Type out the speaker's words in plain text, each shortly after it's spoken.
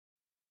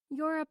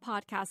You're a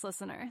podcast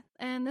listener,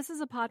 and this is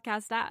a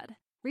podcast ad.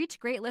 Reach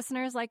great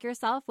listeners like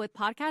yourself with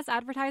podcast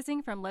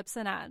advertising from Lips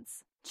and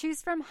Ads.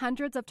 Choose from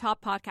hundreds of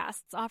top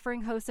podcasts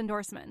offering host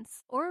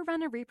endorsements, or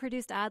run a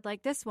reproduced ad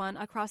like this one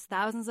across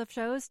thousands of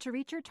shows to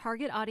reach your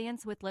target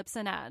audience with Lips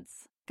and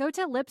Ads. Go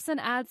to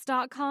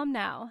lipsandads.com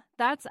now.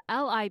 That's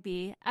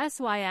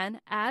LIBSYN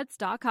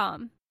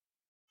ads.com.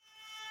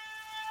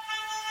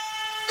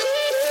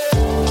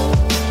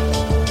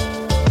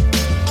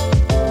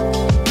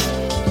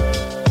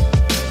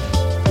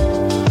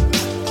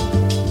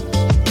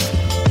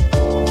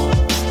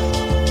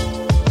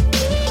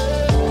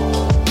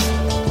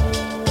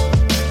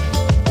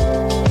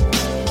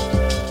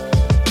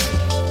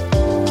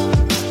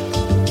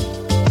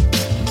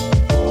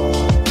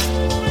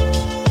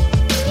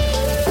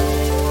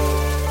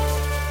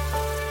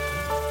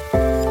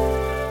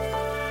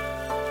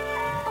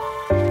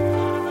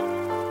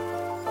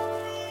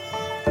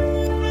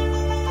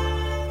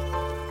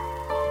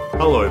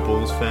 Hello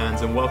Bulls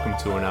fans and welcome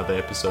to another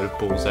episode of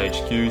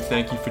BullsHQ.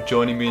 Thank you for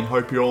joining me and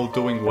hope you're all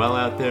doing well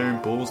out there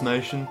in Bulls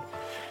Nation.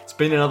 It's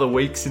been another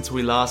week since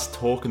we last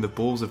talked and the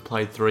Bulls have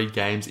played 3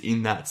 games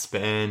in that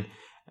span,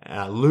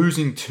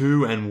 losing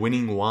 2 and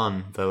winning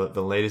 1,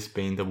 the latest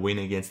being the win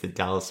against the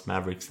Dallas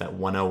Mavericks, that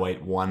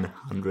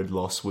 108-100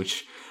 loss,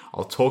 which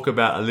I'll talk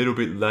about a little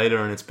bit later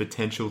and its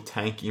potential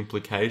tank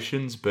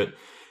implications. But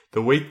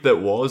the week that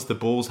was, the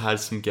Bulls had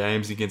some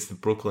games against the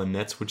Brooklyn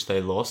Nets, which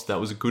they lost. That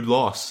was a good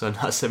loss, a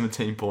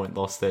 17-point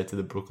loss there to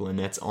the Brooklyn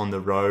Nets on the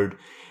road.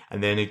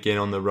 And then again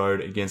on the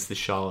road against the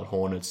Charlotte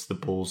Hornets, the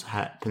Bulls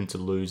happened to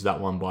lose that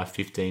one by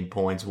 15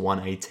 points,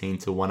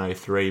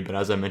 118-103. But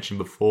as I mentioned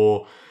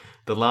before,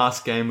 the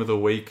last game of the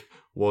week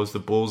was the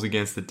Bulls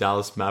against the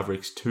Dallas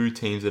Mavericks, 2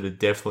 teams that are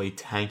definitely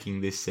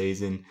tanking this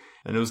season.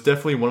 And it was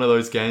definitely one of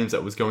those games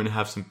that was going to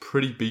have some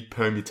pretty big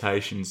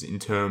permutations in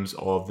terms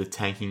of the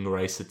tanking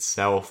race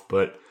itself.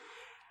 But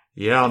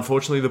yeah,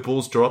 unfortunately the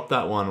Bulls dropped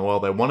that one.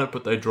 Well, they won it,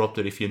 but they dropped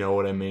it, if you know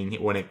what I mean,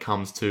 when it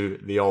comes to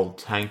the old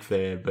tank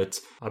there. But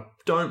I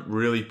don't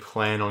really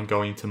plan on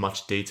going into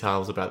much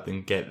details about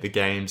the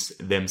games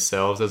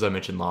themselves. As I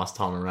mentioned last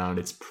time around,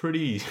 it's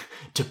pretty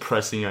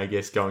depressing, I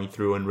guess, going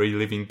through and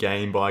reliving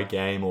game by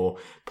game or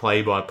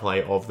play by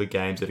play of the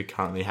games that are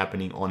currently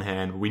happening on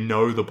hand. We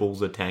know the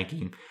Bulls are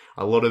tanking.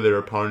 A lot of their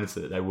opponents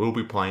that they will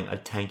be playing are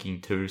tanking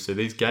too. So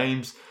these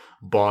games,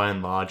 by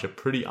and large, are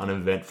pretty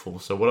uneventful.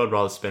 So what I'd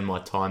rather spend my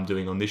time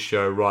doing on this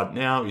show right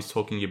now is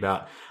talking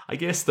about, I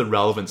guess, the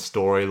relevant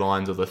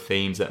storylines or the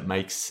themes that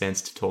make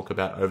sense to talk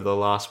about over the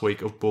last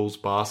week of Bulls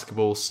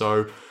basketball.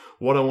 So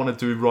what I want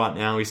to do right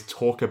now is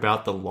talk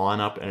about the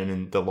lineup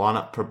and the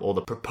lineup or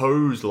the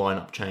proposed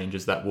lineup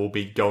changes that will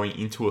be going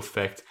into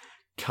effect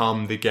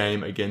come the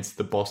game against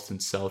the Boston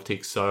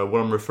Celtics. So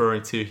what I'm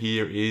referring to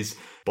here is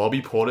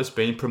Bobby Portis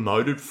being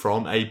promoted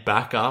from a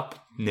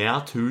backup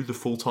now to the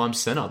full-time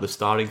center, the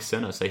starting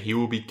center. So he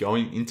will be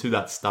going into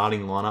that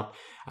starting lineup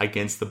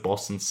against the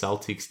Boston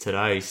Celtics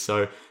today.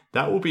 So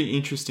that will be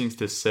interesting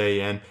to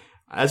see. And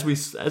as we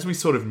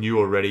sort of knew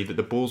already that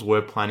the Bulls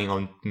were planning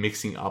on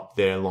mixing up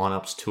their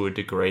lineups to a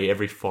degree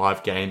every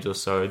 5 games or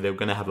so. They're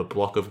going to have a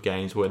block of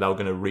games where they're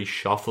going to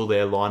reshuffle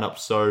their lineup.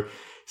 So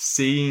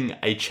seeing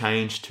a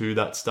change to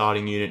that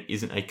starting unit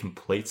isn't a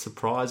complete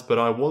surprise, but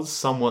I was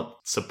somewhat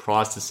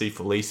surprised to see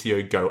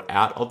Felicio go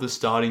out of the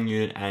starting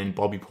unit and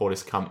Bobby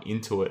Portis come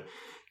into it,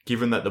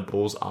 given that the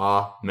Bulls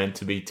are meant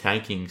to be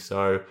tanking.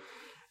 So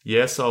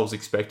yes, I was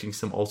expecting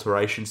some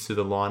alterations to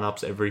the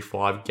lineups every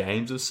 5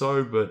 games or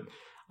so, but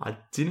I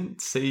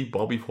didn't see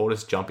Bobby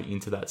Portis jumping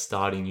into that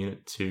starting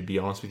unit, to be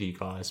honest with you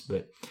guys.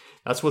 But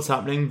that's what's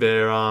happening.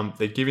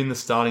 They're giving the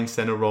starting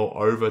center role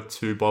over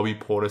to Bobby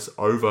Portis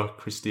over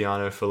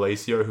Cristiano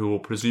Felicio, who will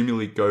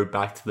presumably go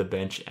back to the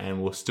bench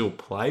and will still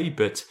play,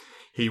 but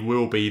he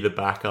will be the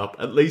backup,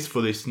 at least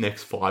for this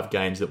next 5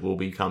 games that will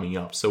be coming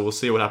up. So we'll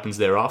see what happens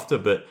thereafter,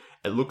 but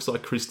it looks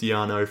like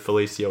Cristiano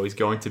Felicio is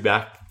going to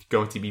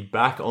be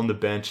back on the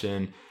bench,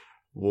 and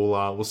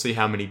we'll see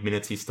how many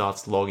minutes he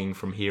starts logging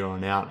from here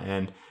on out.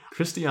 And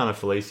Cristiano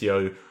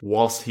Felicio,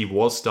 whilst he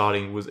was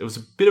starting, it was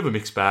a bit of a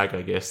mixed bag,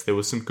 I guess. There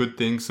was some good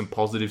things, some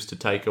positives to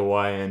take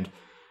away, and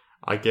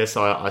I guess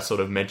I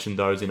sort of mentioned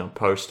those in a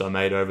post I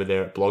made over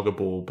there at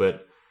Bloggable.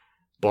 But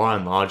by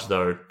and large,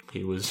 though,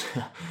 he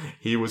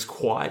was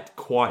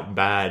quite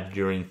bad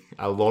during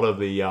a lot of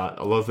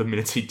the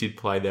minutes he did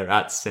play there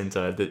at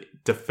center.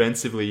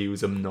 Defensively, he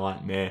was a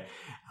nightmare.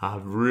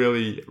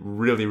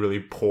 Really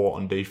poor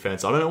on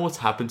defense. I don't know what's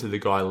happened to the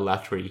guy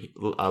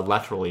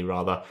laterally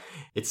rather.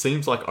 It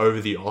seems like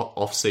over the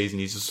off season,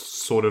 he's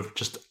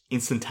just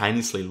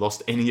instantaneously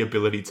lost any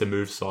ability to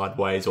move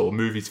sideways or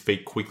move his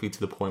feet quickly to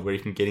the point where he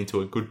can get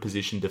into a good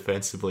position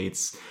defensively.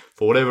 It's,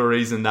 for whatever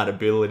reason, that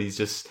ability's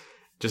just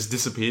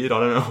disappeared. I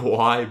don't know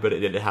why, but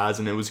it has,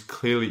 and it was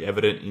clearly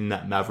evident in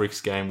that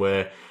Mavericks game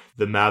where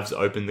the Mavs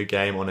opened the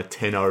game on a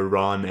 10-0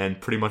 run, and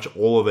pretty much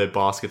all of their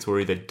baskets were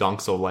either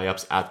dunks or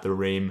layups at the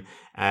rim,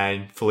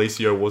 and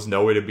Felicio was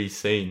nowhere to be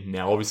seen.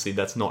 Now, obviously,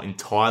 that's not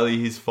entirely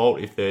his fault.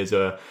 If there's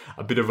a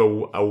bit of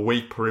a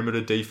weak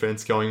perimeter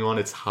defense going on,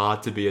 it's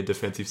hard to be a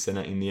defensive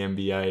center in the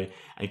NBA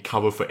and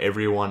cover for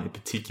everyone,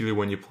 particularly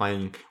when you're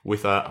playing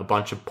with a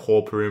bunch of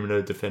poor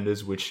perimeter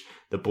defenders, which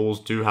the Bulls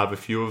do have a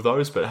few of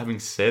those. But having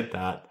said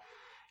that,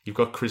 you've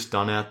got Kris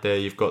Dunn out there,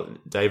 you've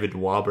got David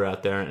Wabra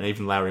out there, and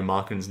even Lauri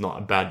Markkanen is not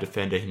a bad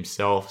defender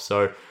himself.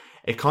 So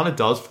it kind of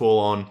does fall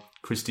on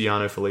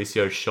Cristiano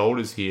Felicio's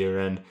shoulders here,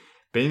 and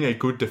being a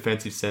good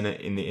defensive center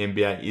in the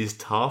NBA is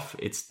tough.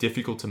 It's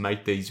difficult to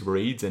make these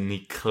reads, and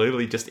he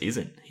clearly just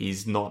isn't.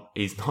 He's not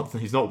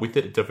with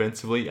it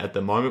defensively at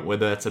the moment,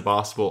 whether that's a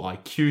basketball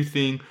IQ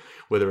thing,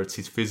 whether it's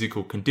his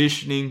physical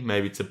conditioning,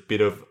 maybe it's a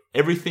bit of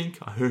everything,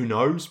 who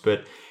knows,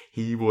 but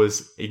he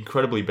was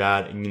incredibly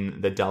bad in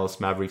the Dallas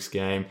Mavericks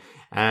game,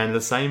 and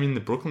the same in the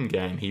Brooklyn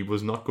game. He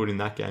was not good in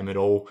that game at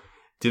all.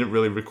 Didn't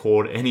really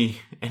record any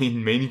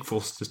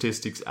meaningful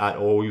statistics at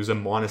all. He was a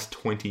minus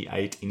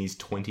 28 in his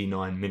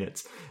 29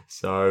 minutes.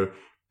 So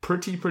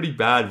pretty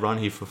bad run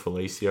here for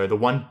Felicio. The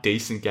one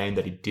decent game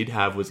that he did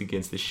have was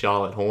against the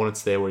Charlotte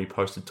Hornets there, where he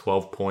posted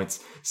 12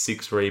 points,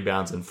 6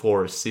 rebounds, and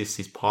 4 assists.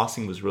 His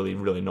passing was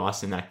really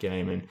nice in that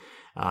game, and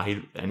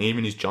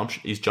even his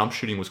jump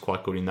shooting was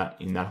quite good in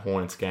that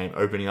Hornets game,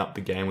 opening up the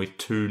game with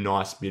 2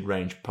 nice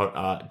mid-range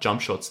jump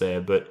shots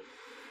there. But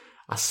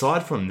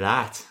aside from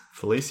that,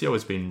 Felicio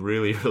has been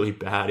really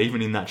bad.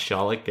 Even in that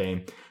Charlotte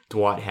game,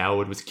 Dwight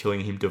Howard was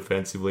killing him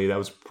defensively. That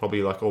was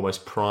probably like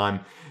almost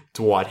prime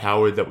Dwight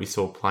Howard that we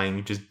saw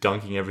playing, just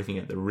dunking everything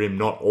at the rim.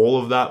 Not all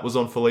of that was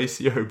on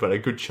Felicio, but a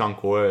good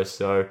chunk were.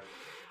 So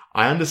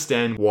I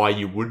understand why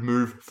you would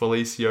move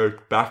Felicio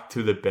back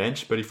to the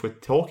bench, but if we're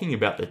talking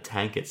about the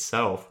tank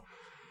itself,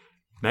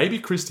 maybe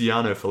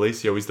Cristiano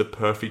Felicio is the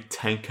perfect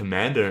tank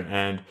commander,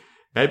 and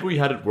maybe we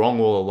had it wrong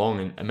all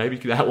along, and maybe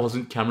that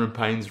wasn't Cameron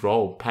Payne's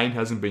role. Payne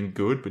hasn't been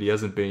good, but he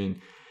hasn't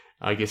been,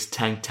 I guess,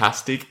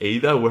 tanktastic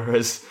either,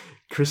 whereas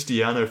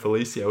Cristiano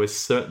Felicio has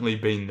certainly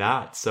been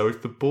that. So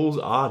if the Bulls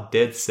are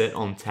dead set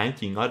on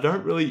tanking, I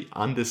don't really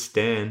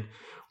understand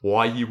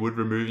why you would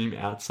remove him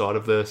outside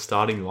of the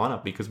starting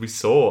lineup, because we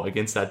saw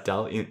against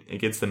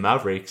the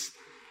Mavericks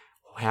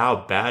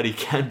how bad he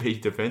can be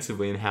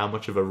defensively and how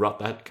much of a rut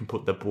that can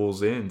put the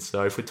Bulls in.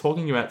 So if we're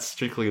talking about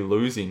strictly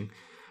losing,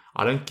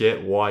 I don't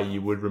get why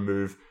you would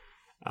remove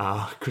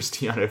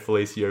Cristiano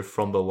Felicio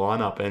from the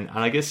lineup. And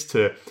I guess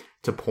to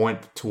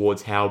point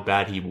towards how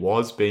bad he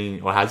has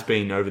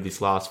been over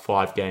this last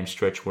 5-game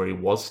stretch where he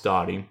was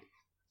starting,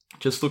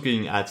 just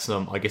looking at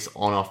some, I guess,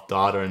 on-off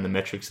data and the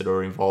metrics that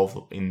are involved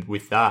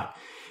with that.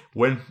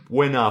 When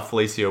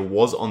Felicio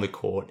was on the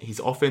court, his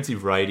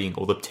offensive rating,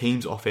 or the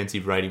team's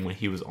offensive rating when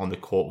he was on the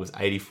court, was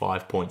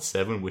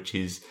 85.7, which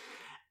is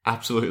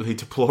absolutely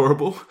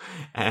deplorable.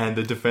 And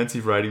the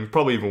defensive rating,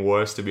 probably even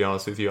worse, to be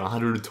honest with you,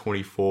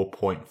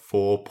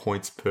 124.4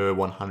 points per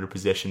 100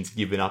 possessions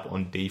given up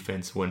on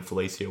defense when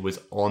Felicio was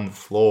on the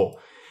floor.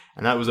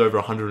 And that was over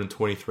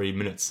 123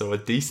 minutes, so a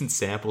decent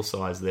sample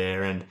size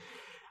there. And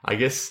I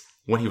guess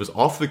when he was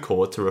off the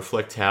court, to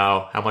reflect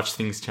how much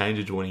things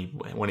changed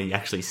when he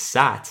actually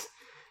sat,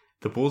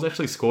 the Bulls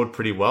actually scored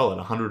pretty well at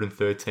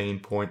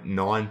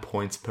 113.9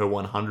 points per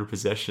 100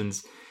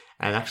 possessions,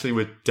 and actually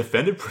were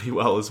defended pretty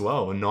well as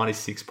well, a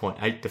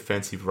 96.8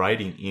 defensive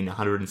rating in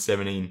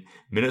 117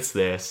 minutes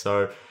there.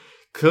 So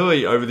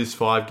clearly over this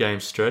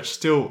 5-game stretch,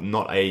 still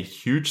not a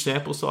huge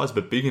sample size,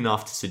 but big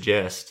enough to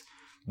suggest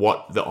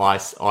what the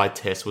eye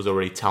test was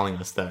already telling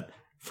us, that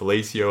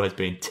Felicio has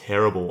been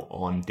terrible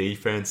on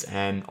defense,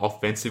 and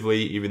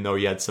offensively, even though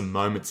he had some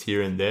moments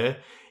here and there,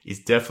 is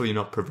definitely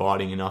not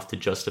providing enough to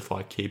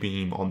justify keeping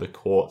him on the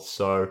court.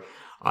 So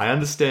I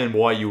understand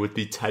why you would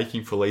be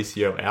taking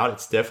Felicio out.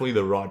 It's definitely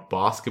the right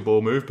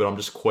basketball move, but I'm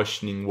just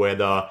questioning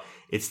whether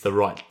it's the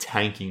right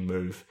tanking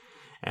move.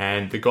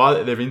 And the guy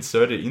that they've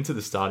inserted into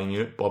the starting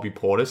unit, Bobby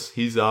Portis,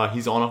 his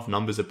on-off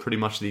numbers are pretty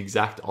much the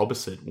exact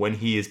opposite. When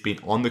he has been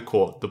on the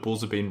court, the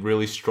Bulls have been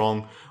really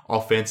strong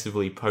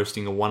offensively,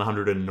 posting a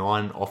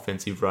 109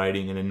 offensive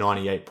rating and a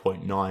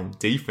 98.9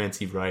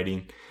 defensive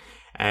rating.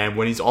 And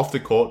when he's off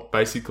the court,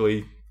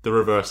 basically the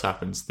reverse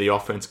happens. The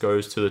offense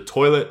goes to the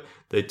toilet,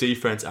 the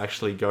defense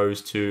actually goes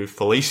to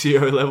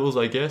Felicio levels,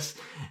 I guess.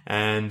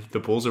 And the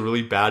Bulls are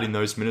really bad in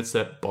those minutes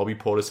that Bobby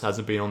Portis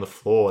hasn't been on the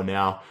floor.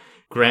 Now,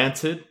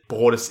 granted,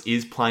 Portis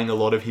is playing a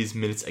lot of his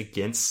minutes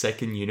against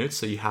second units,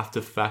 so you have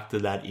to factor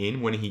that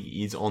in. When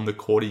he is on the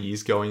court, he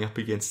is going up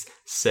against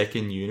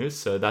second units,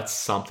 so that's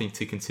something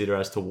to consider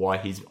as to why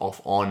he's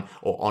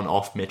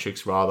on-off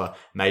metrics rather,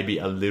 maybe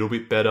a little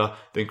bit better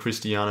than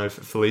Cristiano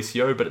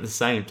Felicio, but at the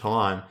same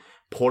time,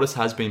 Portis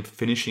has been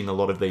finishing a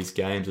lot of these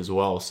games as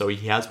well, so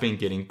he has been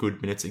getting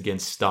good minutes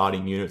against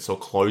starting units or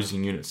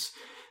closing units.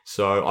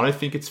 So I don't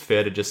think it's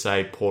fair to just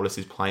say Portis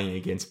is playing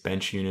against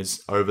bench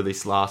units over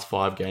this last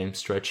 5-game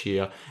stretch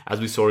here. As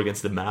we saw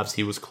against the Mavs,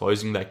 he was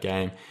closing that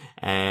game,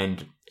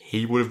 and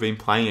he would have been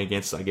playing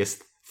against, I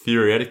guess,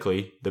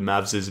 theoretically the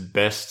Mavs'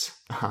 best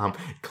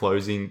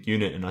closing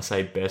unit, and I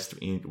say best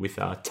with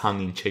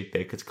tongue-in-cheek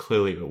there because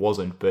clearly it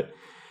wasn't, but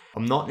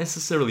I'm not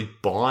necessarily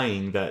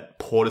buying that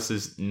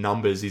Portis'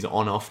 numbers, his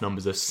on-off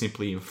numbers, are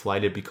simply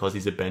inflated because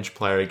he's a bench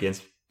player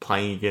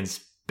playing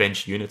against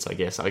bench units, I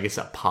guess. I guess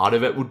that part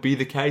of it would be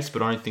the case,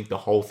 but I don't think the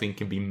whole thing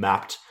can be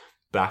mapped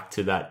back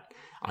to that,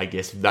 I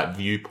guess, that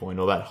viewpoint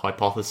or that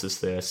hypothesis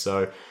there.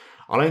 So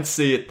I don't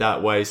see it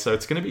that way. So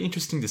it's going to be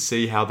interesting to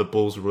see how the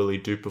Bulls really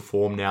do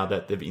perform now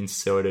that they've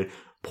inserted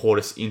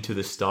Portis into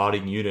the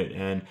starting unit.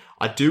 And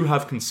I do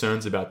have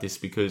concerns about this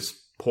because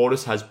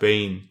Portis has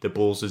been the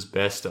Bulls'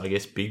 best, I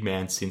guess, big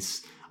man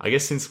since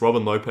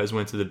Robin Lopez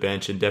went to the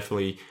bench, and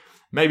definitely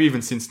maybe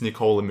even since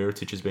Nikola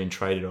Mirotic has been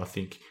traded. I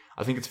think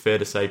it's fair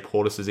to say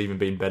Portis has even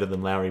been better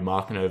than Lauri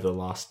Markkanen over the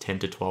last 10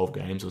 to 12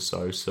 games or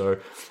so. So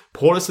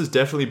Portis has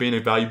definitely been a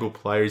valuable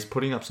player. He's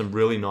putting up some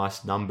really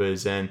nice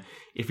numbers, and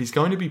if he's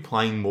going to be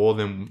playing more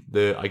than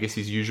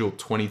his usual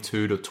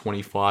 22 to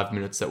 25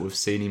 minutes that we've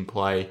seen him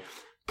play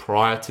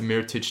prior to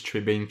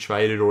Mirotic being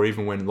traded, or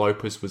even when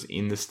Lopez was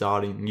in the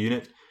starting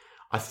unit,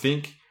 I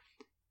think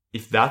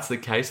if that's the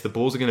case, the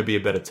Bulls are going to be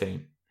a better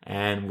team,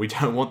 and we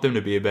don't want them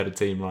to be a better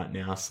team right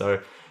now.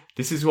 So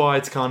this is why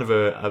it's kind of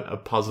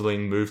a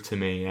puzzling move to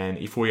me. And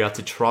if we are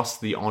to trust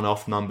the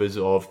on-off numbers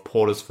of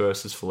Portis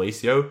versus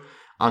Felicio,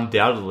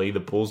 undoubtedly the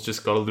Bulls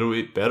just got a little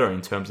bit better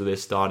in terms of their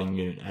starting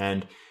unit.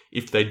 And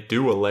if they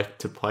do elect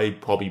to play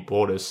Bobby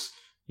Portis,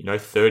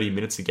 30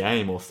 minutes a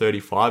game or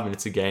 35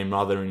 minutes a game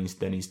rather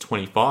than his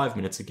 25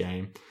 minutes a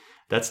game,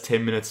 that's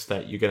 10 minutes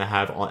that you're going to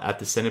have at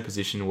the center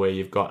position where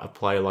you've got a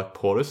player like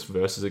Portis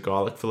versus a guy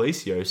like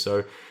Felicio.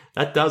 So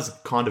that does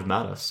kind of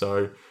matter.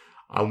 So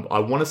I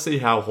want to see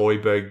how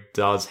Højbjerg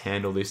does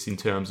handle this in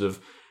terms of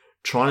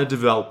trying to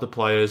develop the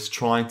players,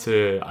 trying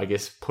to, I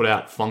guess, put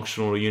out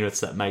functional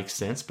units that make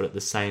sense, but at the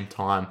same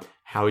time,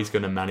 how he's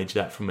going to manage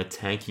that from a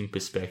tanking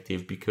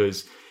perspective,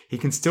 because he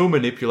can still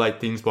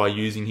manipulate things by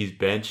using his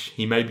bench.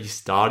 He may be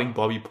starting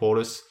Bobby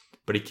Portis,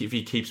 but if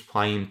he keeps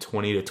playing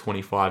 20 to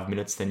 25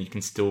 minutes, then you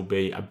can still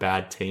be a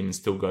bad team and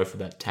still go for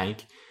that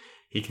tank.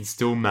 He can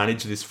still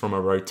manage this from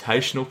a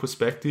rotational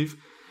perspective,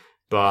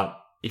 but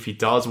if he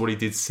does what he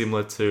did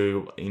similar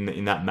to in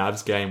that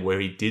Mavs game where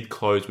he did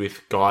close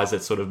with guys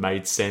that sort of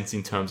made sense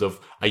in terms of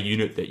a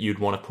unit that you'd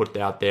want to put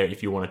out there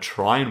if you want to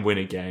try and win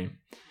a game,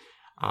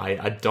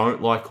 I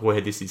don't like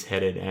where this is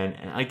headed.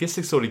 And I guess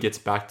it sort of gets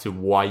back to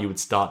why you would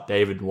start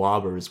David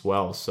Nwaba as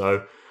well.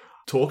 So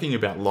talking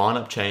about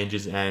lineup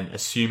changes and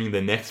assuming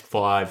the next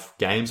 5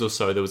 games or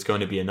so there was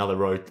going to be another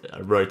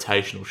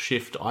rotational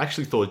shift, I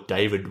actually thought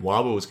David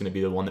Nwaba was going to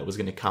be the one that was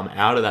going to come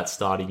out of that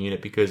starting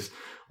unit because,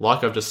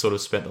 like I've just sort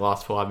of spent the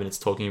last 5 minutes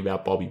talking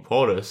about Bobby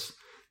Portis,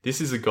 this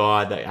is a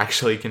guy that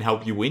actually can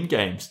help you win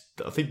games.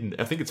 I think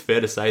it's fair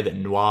to say that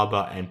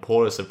Nwaba and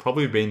Portis have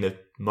probably been the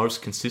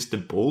most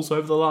consistent Bulls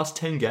over the last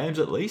 10 games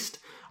at least.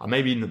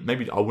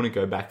 Maybe I wouldn't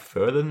go back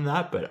further than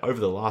that, but over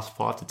the last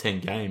 5 to 10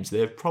 games,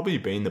 they've probably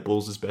been the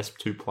Bulls' best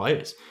 2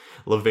 players.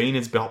 LaVine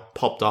has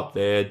popped up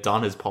there,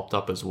 Dunn has popped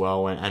up as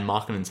well, and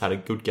Markkanen's had a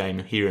good game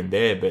here and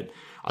there, but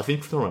I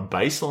think from a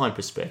baseline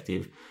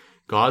perspective,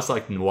 guys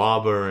like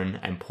Nwaba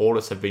and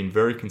Portis have been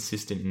very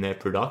consistent in their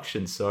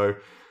production. So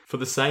for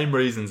the same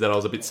reasons that I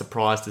was a bit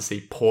surprised to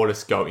see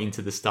Portis go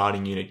into the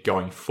starting unit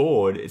going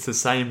forward, it's the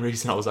same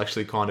reason I was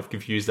actually kind of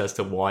confused as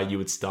to why you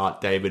would start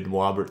David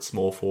Nwaba at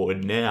small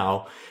forward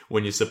now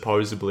when you're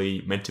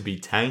supposedly meant to be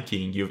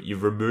tanking.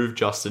 You've removed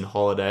Justin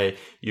Holiday,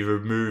 you've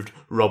removed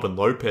Robin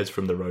Lopez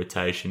from the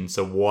rotation,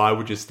 so why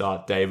would you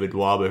start David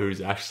Nwaba,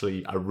 who's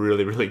actually a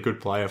really, really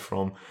good player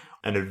from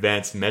an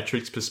advanced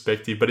metrics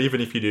perspective? But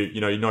even if you do,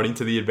 you're not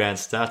into the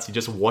advanced stats, you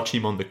just watch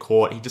him on the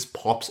court, he just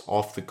pops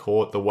off the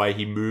court, the way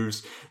he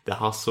moves, the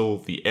hustle,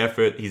 the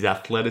effort, his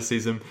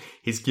athleticism.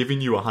 He's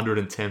giving you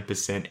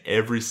 110%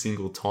 every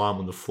single time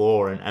on the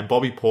floor. And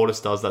Bobby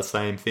Portis does that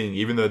same thing.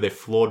 Even though they're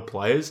flawed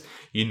players,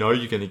 you're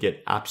going to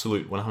get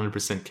absolute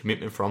 100%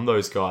 commitment from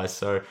those guys.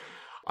 So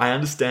I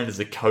understand as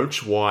a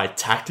coach why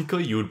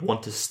tactically you would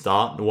want to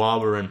start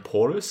Nwaba and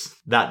Portis.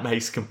 That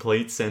makes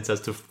complete sense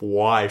as to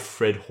why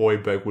Fred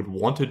Højbjerg would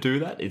want to do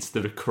that. It's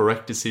the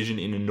correct decision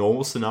in a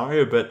normal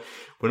scenario, but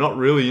we're not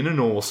really in a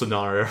normal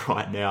scenario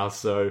right now.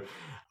 So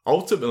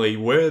ultimately,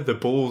 where the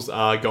Bulls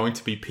are going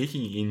to be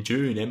picking in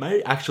June, it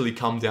may actually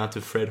come down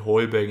to Fred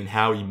Højbjerg and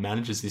how he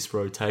manages this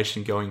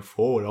rotation going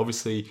forward.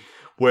 Obviously,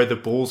 where the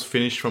Bulls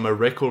finish from a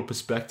record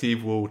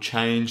perspective will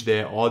change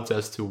their odds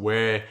as to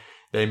where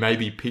they may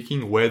be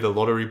picking, where the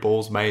lottery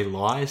balls may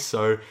lie.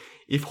 So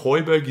if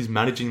Højbjerg is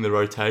managing the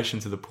rotation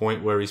to the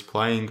point where he's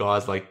playing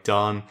guys like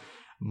Dunn,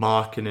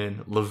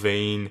 Markkanen,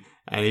 LaVine,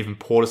 and even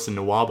Portis and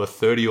Nwaba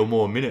 30 or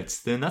more minutes,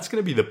 then that's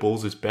going to be the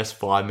Bulls' best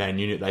 5-man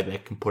unit they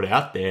can put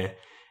out there.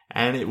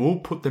 And it will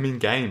put them in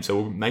games. So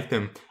it will make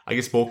them, I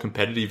guess, more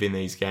competitive in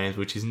these games,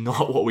 which is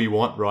not what we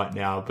want right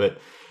now.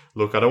 But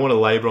look, I don't want to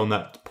labor on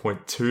that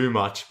point too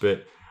much,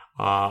 but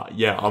I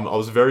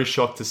was very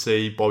shocked to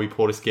see Bobby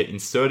Portis get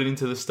inserted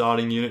into the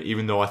starting unit,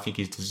 even though I think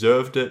he's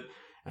deserved it.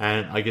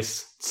 And I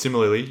guess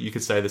similarly, you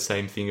could say the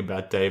same thing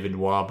about David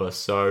Nwaba.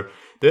 So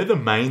they're the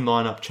main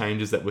lineup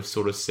changes that we've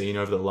sort of seen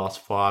over the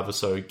last 5 or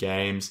so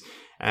games.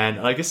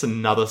 And I guess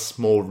another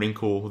small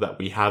wrinkle that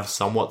we have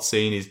somewhat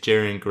seen is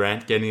Jerian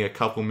Grant getting a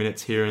couple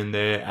minutes here and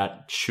there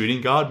at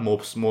shooting guard,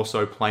 more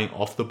so playing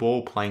off the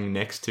ball, playing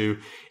next to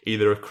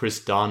either a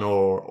Kris Dunn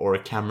or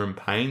a Cameron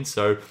Payne.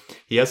 So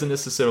he hasn't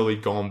necessarily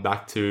gone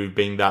back to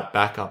being that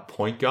backup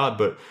point guard,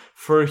 but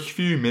for a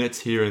few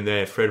minutes here and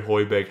there, Fred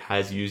Hoiberg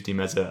has used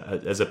him as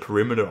a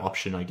perimeter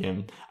option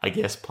again. I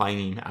guess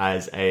playing him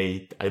as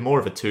a more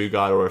of a 2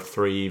 guard or a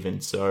 3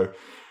 even. So.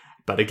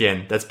 But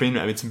again, it's been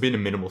a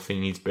minimal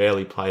thing. He's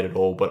barely played at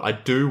all. But I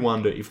do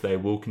wonder if they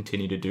will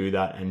continue to do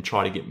that and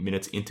try to get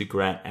minutes into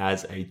Grant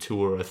as a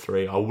 2 or a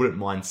 3. I wouldn't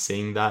mind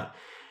seeing that.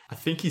 I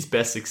think his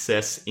best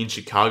success in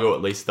Chicago,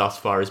 at least thus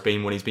far, has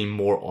been when he's been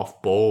more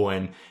off ball.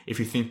 And if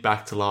you think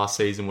back to last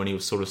season when he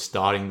was sort of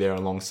starting there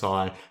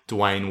alongside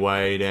Dwayne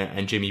Wade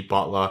and Jimmy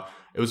Butler,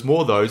 it was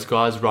more those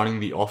guys running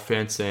the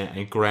offense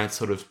and Grant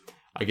sort of,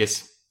 I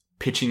guess,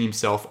 pitching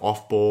himself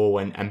off ball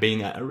and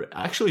being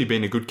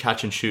a good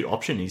catch and shoot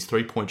option. His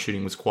 3-point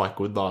shooting was quite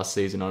good last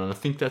season, and I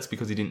think that's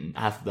because he didn't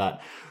have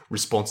that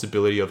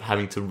responsibility of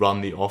having to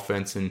run the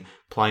offense and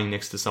playing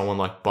next to someone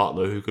like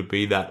Butler, who could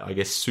be that, I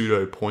guess,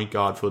 pseudo point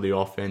guard for the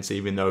offense,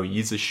 even though he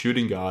is a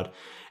shooting guard.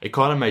 It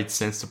kind of made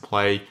sense to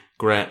play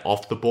Grant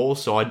off the ball.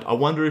 So I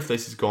wonder if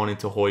this has gone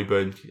into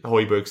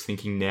Hoiberg's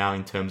thinking now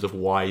in terms of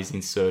why he's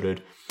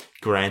inserted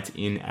Grant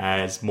in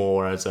as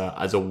more as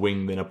a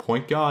wing than a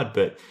point guard,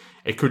 but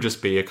it could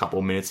just be a couple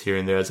of minutes here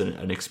and there as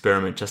an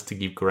experiment just to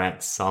give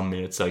Grant some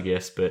minutes, I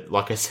guess. But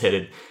like I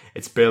said,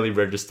 it's barely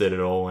registered at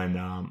all, and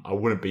I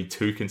wouldn't be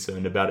too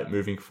concerned about it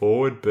moving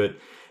forward. But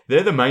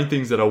they're the main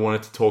things that I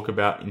wanted to talk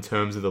about in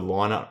terms of the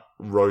lineup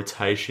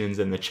rotations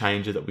and the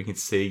changes that we can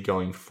see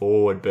going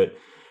forward. But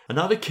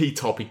another key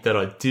topic that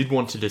I did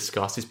want to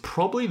discuss is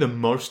probably the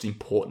most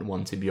important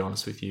one, to be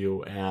honest with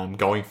you,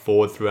 going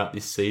forward throughout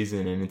this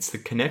season, and it's the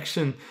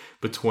connection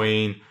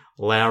between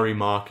Lauri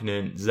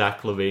Markkanen,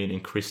 Zach LaVine,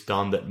 and Kris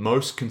Dunn that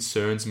most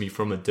concerns me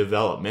from a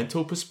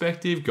developmental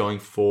perspective going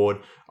forward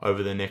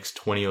over the next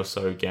 20 or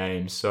so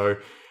games. So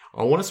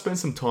I want to spend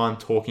some time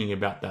talking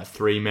about that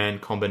 3-man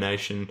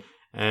combination,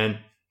 and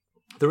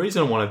the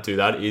reason I want to do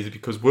that is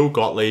because Will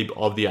Gottlieb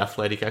of The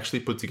Athletic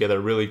actually put together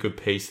a really good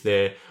piece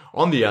there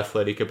on The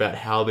Athletic about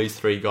how these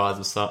 3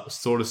 guys have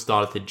sort of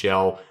started to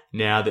gel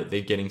now that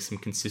they're getting some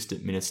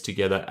consistent minutes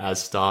together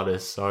as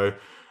starters. So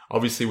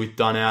obviously, with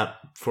Dunn out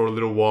for a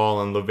little while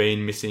and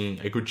LaVine missing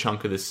a good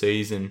chunk of the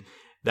season,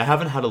 they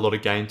haven't had a lot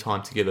of game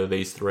time together,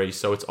 these 3.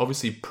 So it's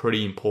obviously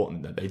pretty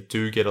important that they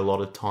do get a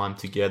lot of time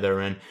together.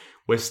 And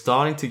we're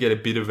starting to get a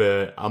bit of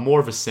a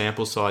more of a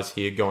sample size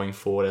here going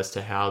forward as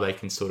to how they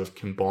can sort of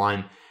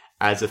combine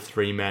as a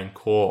 3-man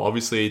core.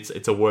 Obviously,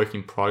 it's a work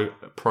in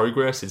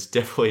progress. It's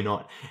definitely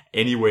not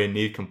anywhere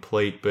near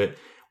complete, but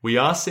we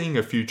are seeing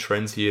a few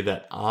trends here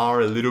that are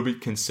a little bit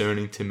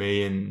concerning to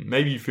me, and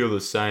maybe you feel the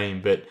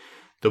same, but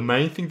the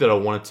main thing that I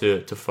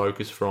wanted to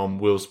focus from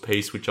Will's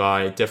piece, which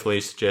I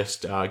definitely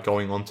suggest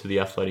going on to The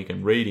Athletic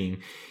and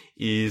reading,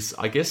 is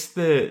I guess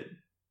the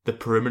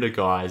perimeter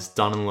guys,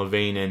 Dunn and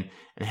LaVine,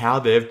 and how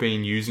they've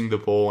been using the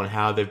ball and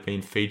how they've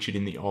been featured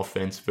in the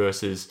offense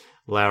versus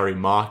Lauri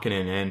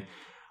Markkanen. And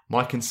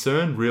my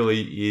concern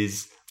really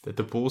is that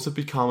the Bulls have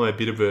become a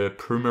bit of a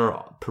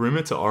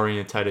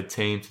perimeter-orientated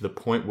team to the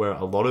point where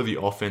a lot of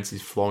the offense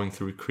is flowing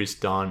through Kris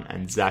Dunn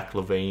and Zach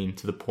LaVine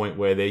to the point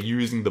where they're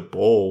using the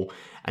ball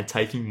and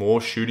taking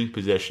more shooting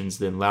possessions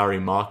than Lauri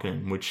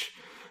Markkanen, which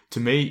to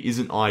me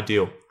isn't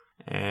ideal.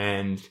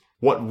 And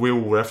what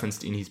Will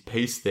referenced in his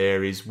piece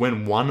there is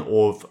when one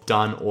of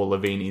Dunn or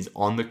LaVine is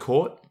on the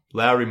court,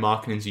 Lauri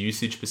Markkanen's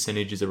usage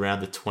percentage is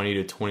around the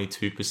 20 to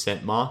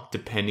 22% mark,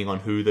 depending on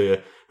who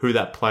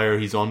that player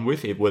he's on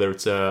with, whether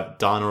it's a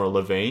Dunn or a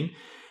LaVine.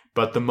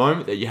 But the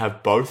moment that you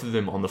have both of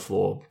them on the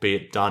floor, be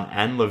it Dunn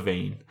and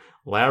LaVine,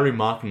 Lauri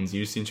Markkanen's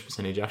usage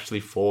percentage actually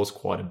falls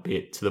quite a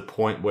bit to the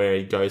point where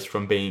he goes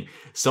from being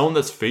someone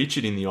that's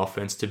featured in the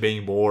offense to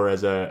being more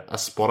as a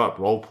spot-up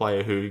role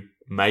player who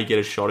may get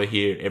a shot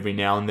here every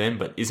now and then,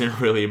 but isn't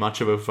really much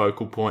of a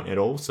focal point at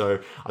all. So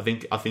I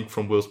think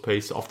from Will's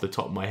piece, off the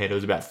top of my head, it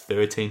was about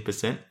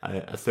 13%,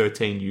 a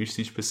 13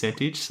 usage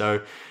percentage.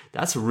 So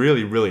that's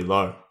really, really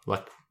low,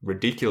 like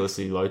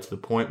ridiculously low, to the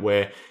point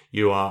where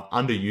you are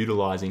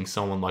underutilizing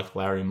someone like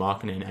Lauri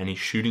Markkanen and his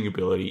shooting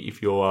ability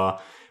if you are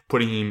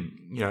putting him,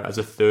 as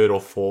a 3rd or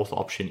 4th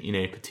option in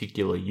a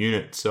particular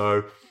unit.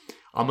 So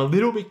I'm a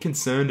little bit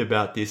concerned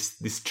about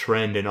this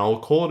trend, and I'll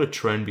call it a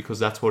trend because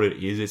that's what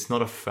it is. It's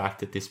not a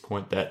fact at this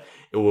point that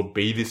it will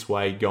be this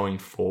way going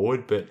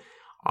forward, but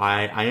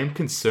I am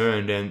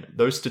concerned, and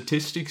those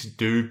statistics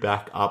do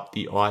back up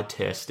the eye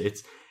test.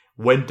 It's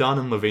when Dunn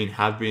and LaVine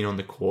have been on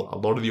the court, a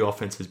lot of the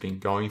offense has been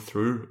going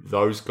through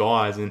those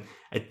guys, and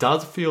it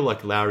does feel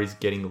like Lauri's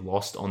getting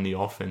lost on the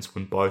offense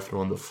when both are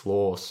on the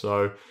floor.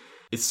 So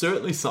it's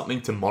certainly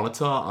something to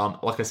monitor.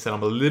 Like I said,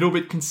 I'm a little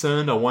bit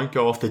concerned. I won't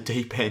go off the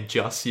deep end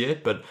just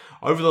yet, but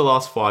over the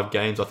last 5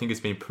 games, I think it's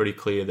been pretty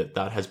clear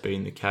that has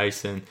been the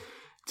case. And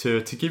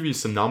to give you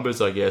some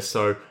numbers, I guess.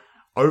 So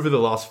over the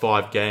last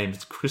 5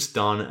 games, Kris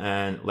Dunn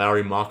and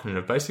Lauri Markkanen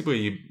are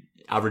basically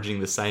averaging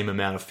the same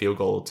amount of field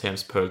goal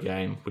attempts per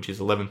game, which is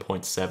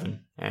 11.7.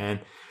 And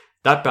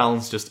that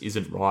balance just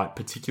isn't right,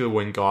 particularly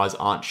when guys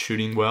aren't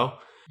shooting well.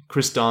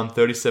 Kris Dunn,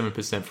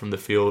 37% from the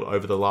field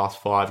over the last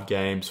 5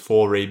 games,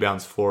 4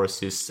 rebounds, 4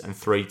 assists, and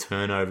 3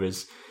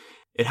 turnovers.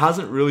 It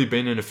hasn't really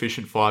been an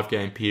efficient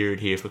 5-game period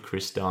here for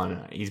Kris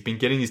Dunn. He's been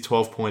getting his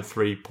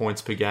 12.3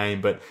 points per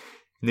game, but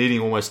needing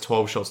almost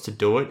 12 shots to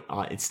do it.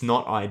 It's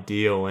not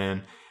ideal.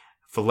 And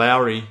for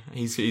Lauri,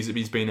 he's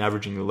been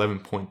averaging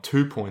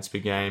 11.2 points per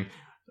game.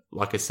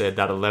 Like I said,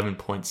 that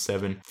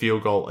 11.7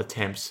 field goal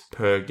attempts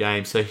per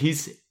game. So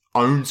his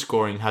own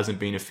scoring hasn't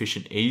been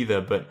efficient either,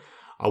 but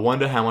I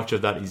wonder how much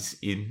of that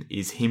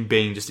is him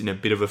being just in a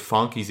bit of a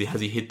funk.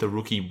 Has he hit the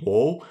rookie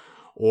wall?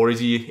 Or is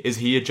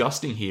he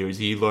adjusting here? Is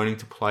he learning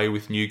to play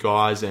with new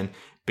guys and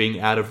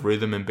being out of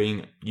rhythm and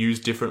being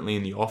used differently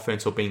in the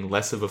offense, or being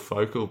less of a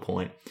focal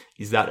point?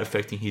 Is that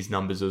affecting his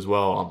numbers as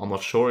well? I'm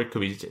not sure. It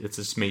could be. It's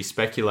just me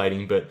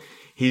speculating, but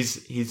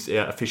his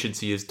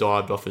efficiency has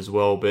dived off as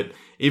well. But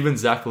even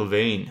Zach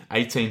LaVine,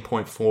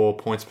 18.4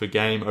 points per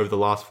game over the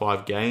last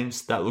 5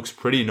 games. That looks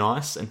pretty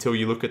nice until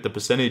you look at the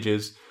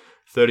percentages.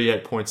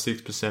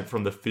 38.6%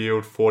 from the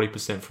field,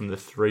 40% from the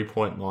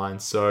 3-point line.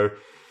 So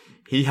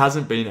he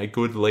hasn't been a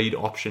good lead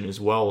option as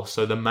well.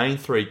 So the main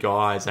 3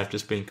 guys have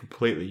just been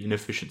completely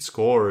inefficient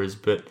scorers.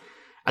 But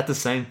at the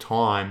same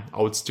time,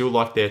 I would still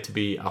like there to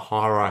be a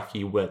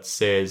hierarchy that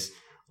says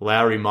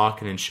Lauri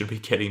Markkanen should be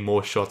getting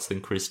more shots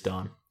than Kris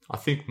Dunn. I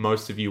think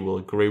most of you will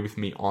agree with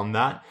me on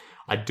that.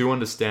 I do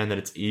understand that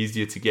it's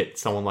easier to get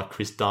someone like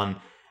Kris Dunn,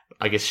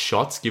 I guess,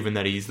 shots, given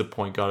that he's the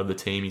point guard of the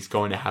team. He's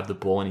going to have the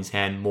ball in his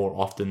hand more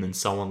often than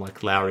someone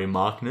like Lauri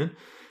Markkanen.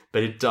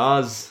 But it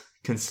does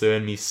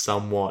concern me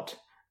somewhat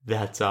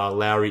that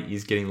Lauri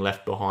is getting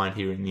left behind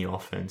here in the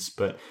offense.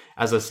 But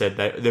as I said,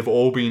 they've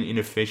all been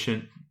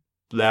inefficient.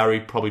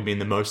 Lauri probably been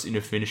the most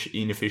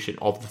inefficient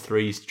of the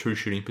 3. His true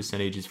shooting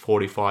percentage is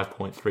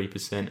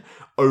 45.3%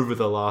 over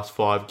the last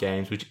 5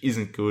 games, which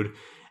isn't good.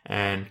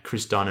 And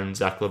Kris Dunn and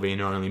Zach LaVine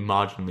are only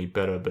marginally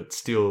better, but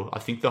still, I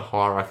think the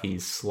hierarchy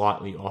is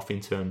slightly off in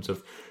terms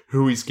of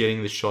who is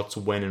getting the shots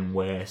when and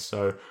where.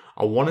 So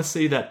I want to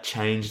see that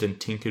changed and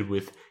tinkered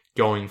with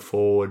going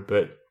forward.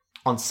 But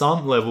on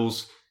some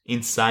levels,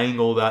 in saying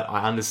all that,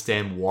 I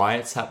understand why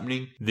it's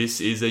happening.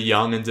 This is a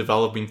young and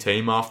developing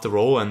team after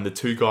all, and the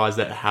 2 guys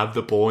that have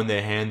the ball in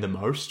their hand the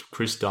most,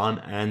 Kris Dunn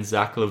and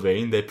Zach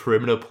LaVine, they're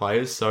perimeter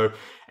players, so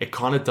it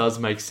kind of does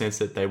make sense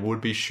that they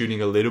would be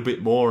shooting a little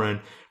bit more.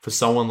 And for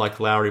someone like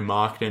Lauri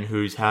Markkanen,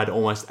 who's had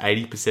almost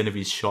 80% of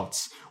his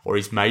shots, or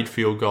he's made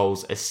field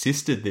goals,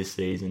 assisted this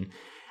season,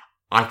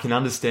 I can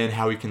understand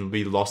how he can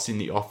be lost in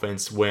the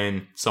offense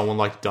when someone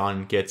like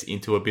Dunn gets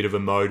into a bit of a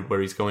mode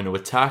where he's going to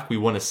attack. We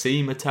want to see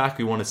him attack.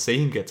 We want to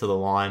see him get to the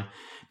line.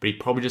 But he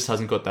probably just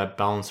hasn't got that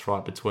balance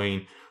right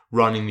between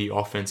running the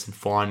offense and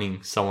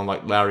finding someone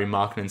like Lauri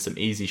Markkanen some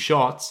easy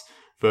shots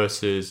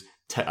versus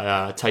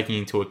taking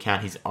into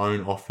account his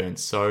own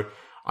offense. So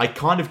I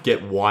kind of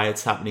get why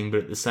it's happening,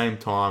 but at the same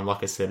time,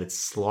 like I said, it's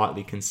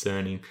slightly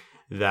concerning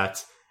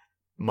that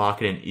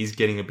Markkanen is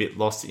getting a bit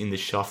lost in the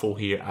shuffle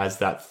here as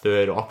that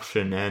 3rd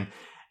option. And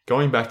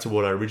going back to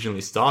what I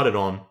originally started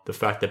on, the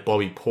fact that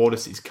Bobby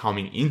Portis is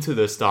coming into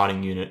the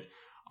starting unit,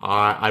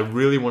 I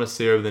really want to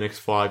see over the next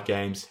 5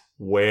 games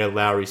where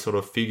Lauri sort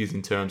of figures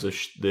in terms of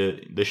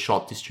the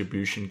shot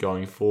distribution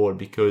going forward,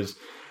 because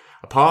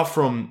apart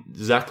from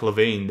Zach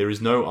LaVine, there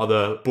is no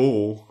other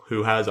Bull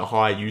who has a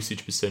higher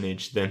usage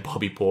percentage than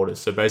Bobby Portis.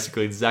 So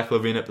basically, it's Zach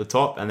LaVine at the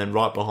top, and then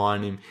right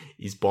behind him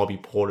is Bobby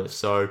Portis.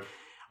 So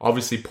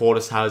obviously,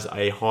 Portis has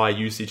a high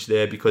usage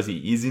there because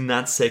he is in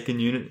that 2nd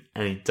unit,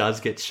 and he does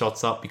get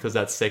shots up because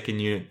that 2nd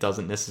unit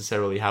doesn't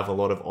necessarily have a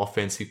lot of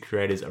offensive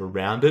creators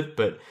around it.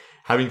 But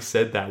having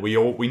said that, we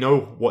know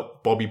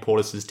what Bobby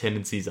Portis'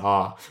 tendencies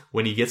are.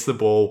 When he gets the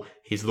ball,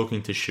 he's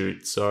looking to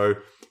shoot. So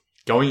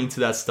going into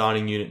that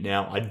starting unit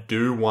now, I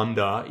do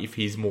wonder if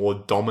his more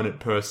dominant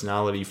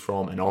personality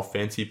from an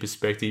offensive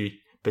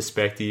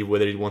perspective,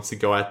 whether he wants to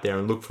go out there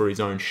and look for his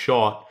own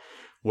shot,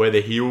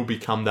 whether he will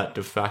become that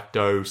de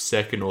facto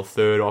 2nd or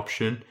 3rd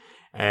option,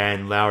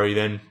 and Lauri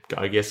then,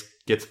 I guess,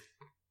 gets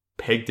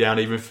pegged down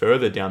even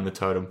further down the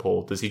totem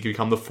pole. Does he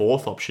become the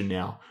 4th option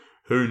now?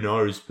 Who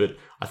knows? But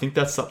I think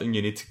that's something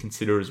you need to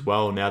consider as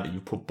well now that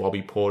you put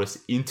Bobby Portis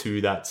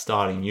into that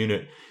starting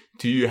unit.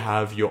 Do you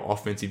have your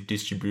offensive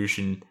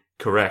distribution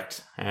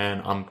correct?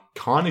 And I'm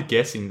kind of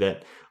guessing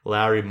that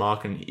Lauri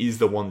Markkanen is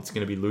the one that's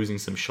going to be losing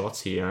some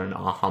shots here, and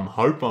I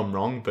hope I'm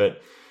wrong,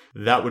 but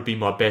that would be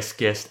my best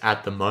guess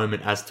at the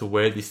moment as to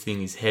where this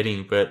thing is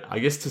heading. But I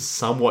guess to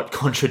somewhat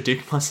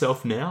contradict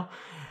myself now,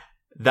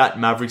 that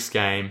Mavericks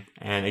game,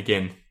 and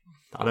again,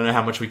 I don't know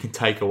how much we can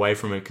take away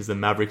from it because the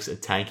Mavericks are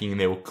tanking and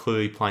they were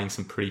clearly playing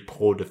some pretty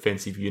poor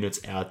defensive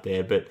units out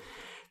there. But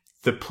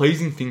The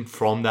pleasing thing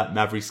from that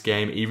Mavericks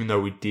game, even though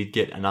we did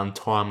get an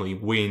untimely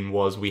win,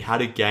 was we had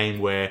a game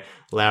where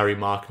Lauri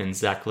Markkanen,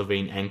 Zach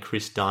LaVine and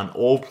Kris Dunn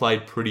all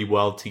played pretty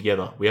well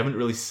together. We haven't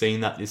really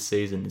seen that this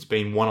season. It's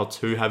been one or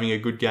two having a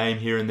good game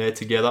here and there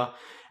together,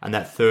 and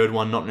that third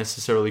one not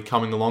necessarily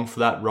coming along for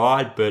that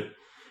ride, but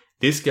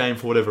this game,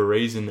 for whatever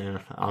reason,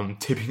 and I'm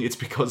tipping it's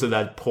because of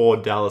that poor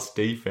Dallas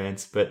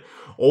defense, but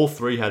all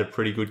three had a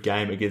pretty good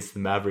game against the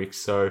Mavericks.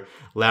 So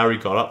Lauri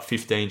got up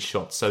 15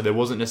 shots, so there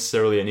wasn't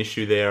necessarily an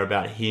issue there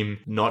about him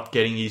not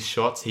getting his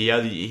shots. He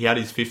had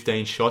his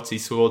 15 shots, he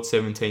scored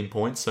 17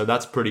 points, so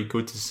that's pretty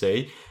good to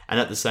see. And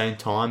at the same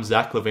time,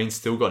 Zach LaVine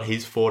still got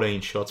his 14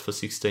 shots for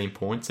 16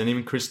 points, and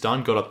even Kris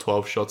Dunn got up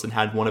 12 shots and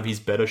had one of his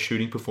better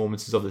shooting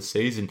performances of the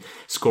season,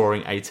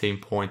 scoring 18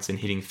 points and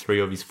hitting 3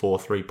 of his 4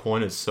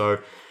 3-pointers. So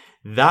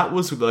that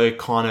was the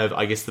kind of,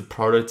 I guess, the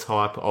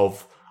prototype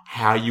of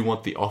how you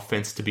want the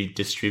offense to be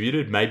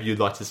distributed. Maybe you'd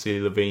like to see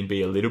LaVine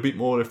be a little bit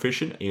more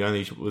efficient. He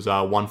only was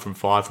 1 from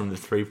 5 from the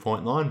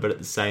 3-point line, but at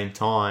the same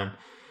time,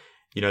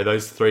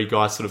 those three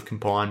guys sort of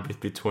combined with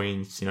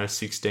between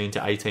 16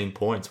 to 18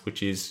 points,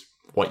 which is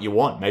what you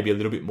want. Maybe a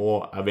little bit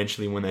more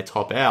eventually when they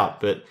top out,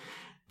 but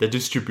the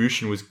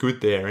distribution was good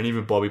there. And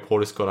even Bobby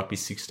Portis got up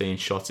his 16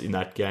 shots in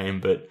that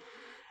game, but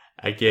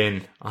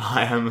again,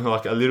 I am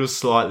a little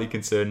slightly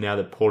concerned now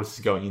that Portis is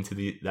going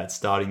into that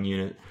starting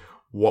unit,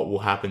 what will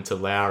happen to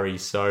Lauri.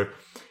 So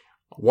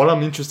what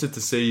I'm interested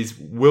to see is,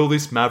 will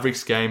this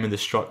Mavericks game and the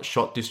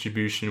shot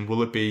distribution,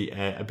 will it be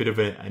a bit of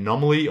an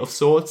anomaly of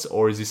sorts,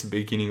 or is this the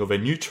beginning of a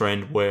new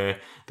trend where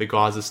the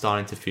guys are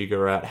starting to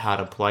figure out how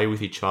to play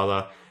with each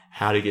other,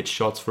 how to get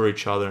shots for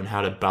each other, and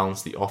how to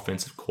balance the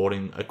offense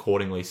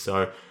accordingly?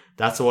 So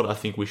that's what I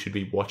think we should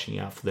be watching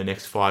out for the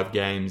next 5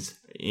 games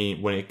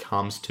when it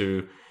comes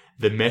to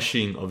the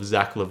meshing of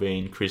Zach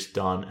LaVine, Kris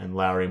Dunn, and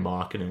Lauri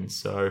Markkanen.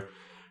 So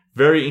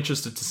very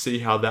interested to see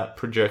how that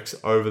projects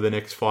over the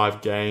next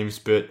 5 games.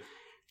 But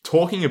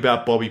talking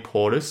about Bobby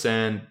Portis,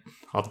 and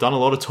I've done a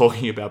lot of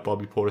talking about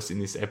Bobby Portis in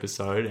this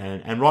episode,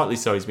 and rightly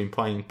so, he's been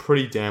playing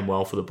pretty damn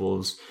well for the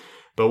Bulls.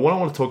 But what I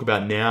want to talk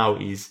about now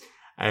is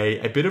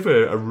a bit of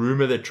a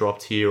rumor that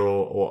dropped here,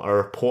 or a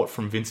report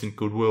from Vincent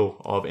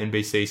Goodwill of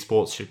NBC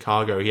Sports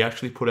Chicago. He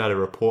actually put out a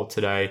report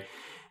today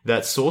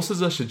that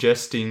sources are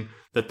suggesting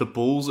that the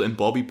Bulls and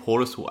Bobby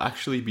Portis will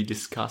actually be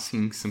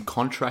discussing some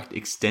contract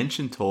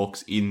extension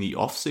talks in the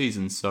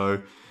offseason.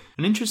 So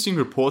an interesting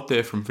report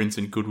there from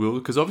Vincent Goodwill,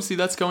 because obviously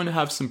that's going to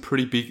have some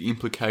pretty big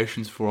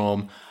implications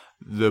from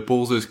the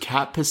Bulls'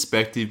 cap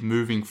perspective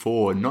moving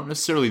forward. Not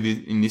necessarily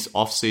in this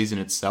offseason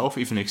itself.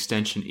 If an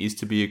extension is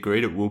to be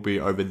agreed, it will be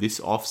over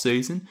this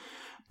offseason.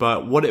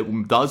 But what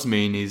it does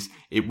mean is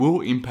it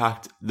will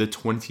impact the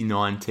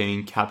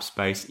 2019 cap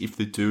space if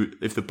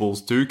the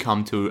Bulls do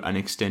come to an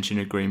extension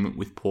agreement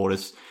with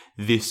Portis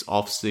this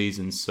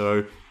offseason.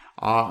 So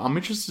I'm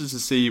interested to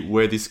see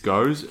where this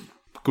goes.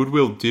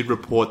 Goodwill did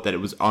report that it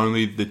was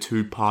only the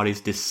two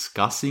parties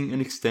discussing an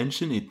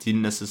extension. It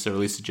didn't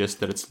necessarily suggest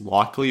that it's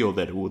likely or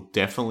that it will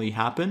definitely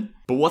happen.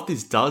 But what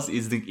this does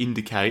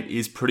indicate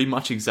is pretty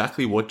much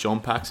exactly what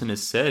John Paxson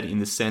has said, in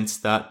the sense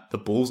that the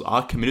Bulls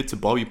are committed to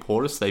Bobby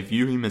Portis. They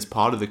view him as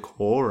part of the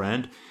core,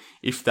 and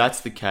if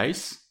that's the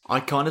case, I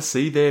kind of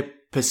see their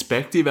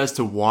perspective as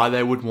to why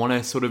they would want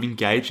to sort of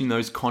engage in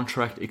those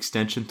contract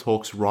extension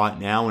talks right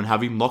now and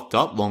have him locked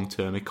up long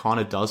term. It kind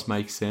of does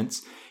make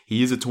sense.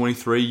 He is a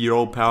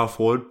 23-year-old power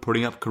forward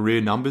putting up career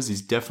numbers.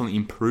 He's definitely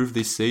improved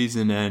this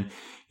season. And,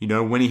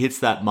 when he hits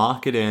that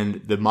market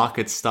and the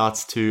market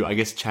starts to, I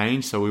guess,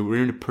 change. So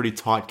we're in a pretty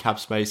tight cap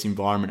space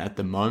environment at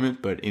the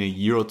moment. But in a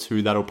year or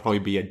two, that'll probably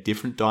be a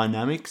different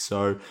dynamic.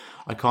 So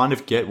I kind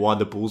of get why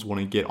the Bulls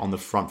want to get on the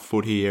front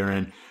foot here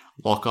and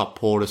lock up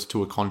Portis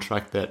to a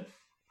contract that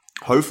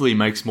hopefully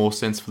makes more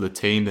sense for the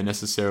team than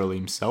necessarily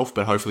himself.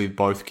 But hopefully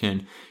both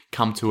can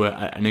come to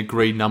an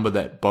agreed number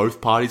that both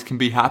parties can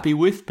be happy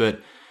with.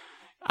 But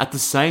at the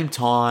same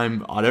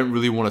time, I don't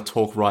really want to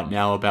talk right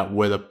now about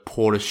whether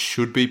Portis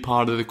should be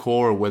part of the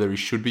core or whether he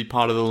should be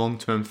part of the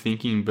long-term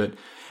thinking. But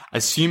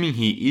assuming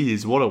he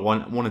is, what I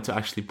wanted to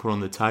actually put on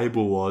the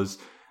table was,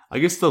 I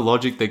guess, the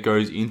logic that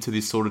goes into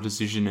this sort of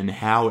decision and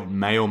how it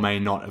may or may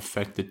not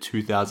affect the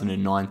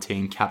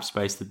 2019 cap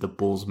space that the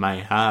Bulls may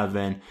have.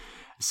 And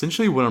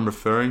essentially what I'm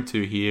referring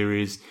to here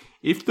is,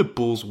 if the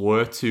Bulls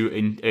were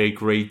to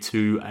agree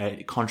to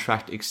a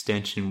contract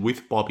extension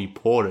with Bobby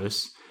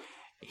Portis,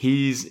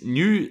 his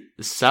new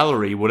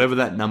salary, whatever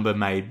that number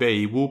may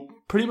be, will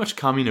pretty much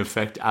come in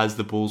effect as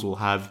the Bulls will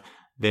have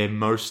their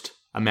most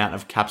amount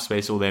of cap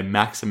space, or their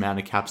max amount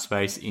of cap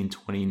space, in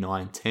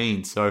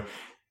 2019. So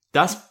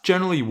that's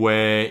generally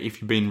where, if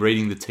you've been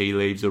reading the tea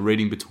leaves or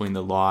reading between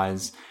the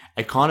lines,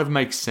 it kind of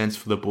makes sense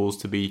for the Bulls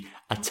to be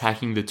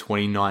attacking the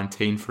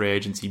 2019 free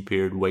agency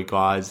period, where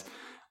guys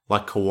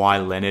like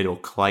Kawhi Leonard or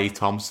Klay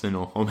Thompson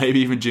or maybe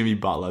even Jimmy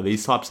Butler,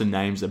 these types of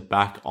names are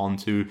back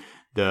onto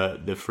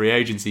the free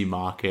agency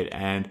market.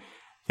 And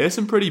there's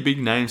some pretty big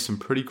names, some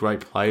pretty great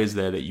players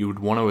there that you would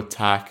want to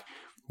attack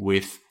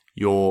with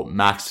your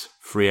max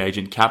free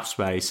agent cap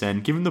space.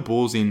 And given the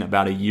Bulls in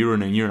about a year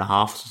and a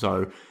half or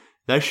so,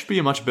 they should be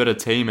a much better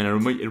team,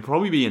 and it'll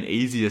probably be an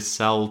easier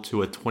sell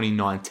to a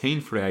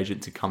 2019 free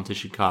agent to come to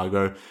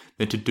Chicago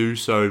than to do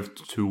so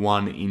to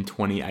one in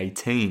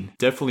 2018.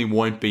 Definitely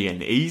won't be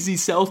an easy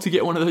sell to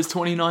get one of those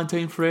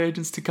 2019 free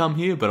agents to come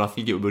here, but I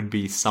think it would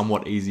be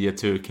somewhat easier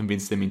to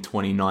convince them in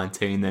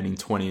 2019 than in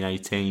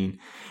 2018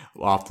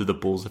 after the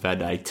Bulls have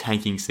had a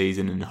tanking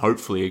season and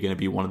hopefully are going to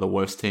be one of the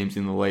worst teams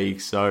in the league.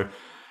 So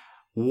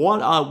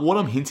what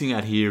I'm hinting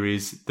at here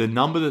is the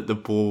number that the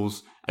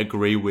Bulls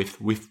agree with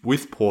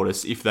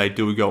Portis, if they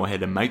do go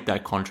ahead and make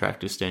that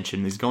contract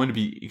extension, is going to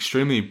be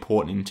extremely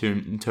important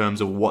in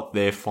terms of what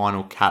their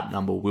final cap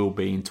number will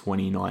be in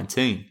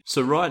 2019.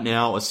 So right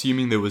now,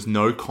 assuming there was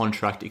no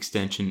contract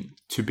extension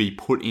to be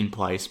put in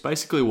place,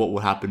 basically what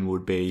would happen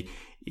would be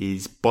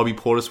is Bobby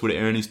Portis would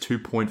earn his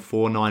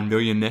 $2.49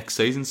 million next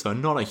season, so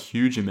not a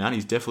huge amount.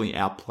 He's definitely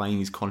outplaying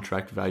his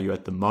contract value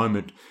at the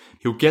moment.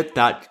 He'll get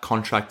that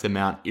contract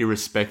amount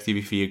irrespective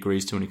if he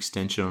agrees to an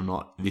extension or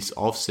not this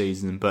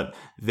offseason, but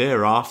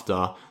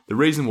thereafter, the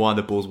reason why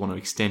the Bulls want to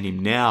extend him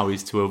now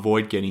is to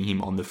avoid getting him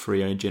on the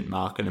free agent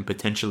market and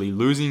potentially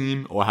losing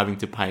him or having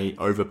to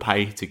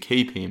overpay to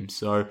keep him.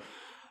 So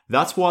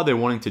that's why they're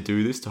wanting to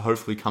do this, to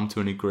hopefully come to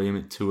an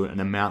agreement to an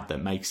amount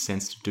that makes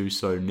sense to do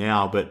so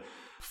now. But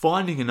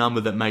finding a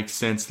number that makes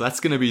sense, that's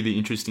going to be the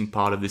interesting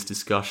part of this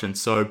discussion.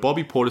 So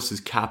Bobby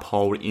Portis' cap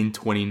hold in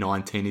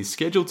 2019 is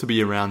scheduled to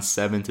be around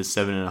 $7 to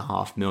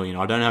 $7.5 million.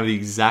 I don't have the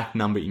exact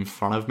number in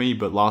front of me,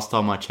 but last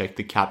time I checked,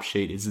 the cap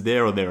sheet is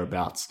there or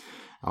thereabouts.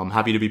 I'm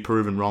happy to be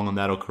proven wrong on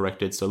that or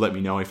corrected, so let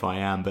me know if I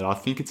am, but I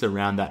think it's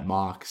around that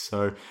mark.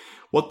 So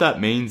what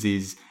that means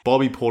is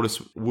Bobby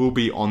Portis will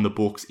be on the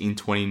books in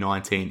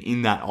 2019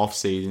 in that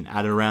offseason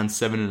at around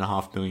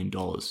 $7.5 million.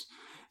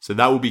 So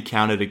that will be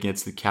counted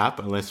against the cap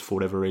unless for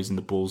whatever reason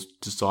the Bulls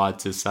decide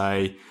to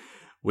say,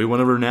 we want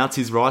to renounce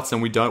his rights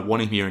and we don't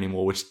want him here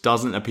anymore, which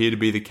doesn't appear to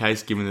be the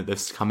case given that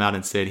they've come out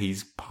and said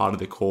he's part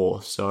of the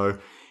core. So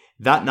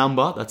that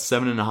number, that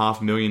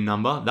 $7.5 million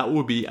number, that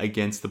will be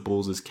against the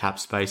Bulls' cap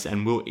space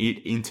and will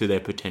eat into their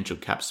potential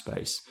cap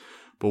space.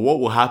 But what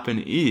will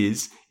happen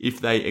is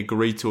if they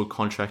agree to a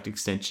contract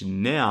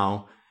extension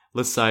now,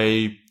 let's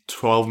say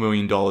 $12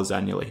 million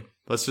annually.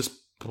 Let's just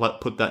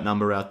put that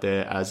number out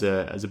there as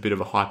a bit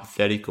of a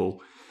hypothetical.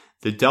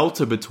 The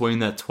delta between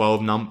that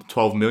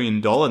 $12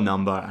 million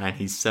number and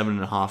his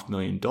 $7.5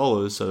 million,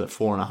 so that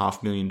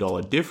 $4.5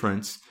 million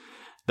difference,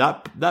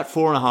 that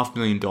 $4.5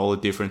 million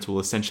difference will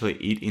essentially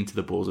eat into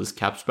the Bulls'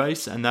 cap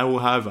space, and they will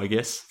have, I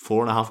guess,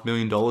 $4.5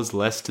 million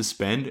less to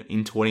spend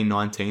in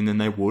 2019 than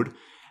they would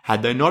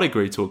had they not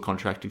agreed to a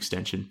contract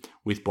extension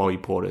with Bobby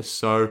Portis.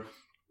 So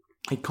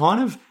it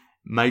kind of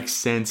makes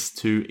sense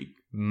to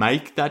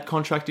make that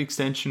contract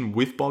extension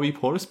with Bobby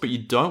Portis, but you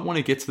don't want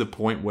to get to the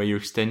point where you're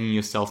extending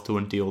yourself to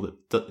a deal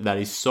that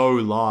is so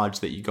large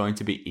that you're going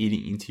to be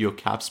eating into your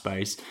cap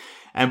space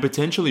and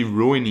potentially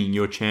ruining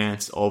your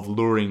chance of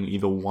luring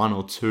either one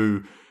or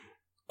two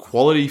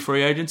quality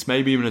free agents,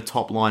 maybe even a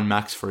top line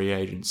max free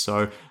agent.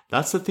 So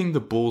that's the thing the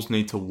Bulls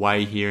need to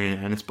weigh here,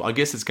 and I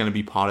guess it's going to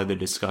be part of the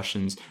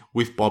discussions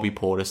with Bobby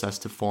Portis as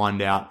to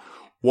find out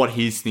what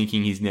he's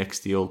thinking his next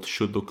deal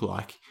should look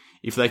like.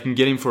 If they can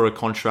get him for a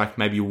contract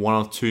maybe $1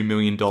 or $2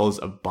 million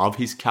above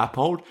his cap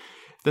hold,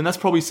 then that's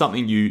probably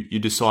something you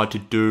decide to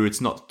do.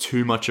 It's not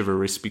too much of a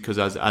risk because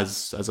as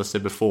I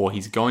said before,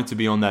 he's going to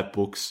be on that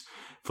books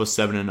for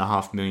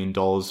 $7.5 million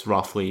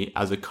roughly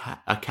as a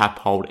cap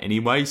hold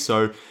anyway.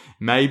 So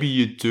maybe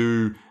you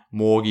do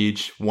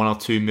mortgage $1 or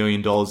 $2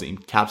 million in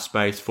cap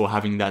space for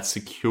having that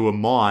secure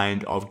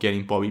mind of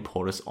getting Bobby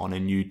Portis on a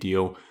new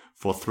deal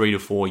for 3 to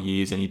 4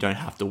 years, and you don't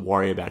have to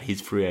worry about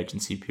his free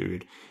agency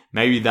period.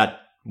 Maybe that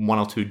 $1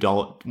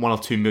 or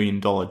 $2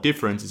 million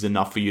difference is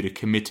enough for you to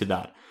commit to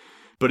that.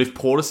 But if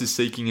Portis is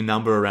seeking a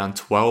number around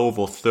 12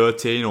 or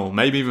 13 or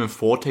maybe even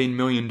 $14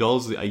 million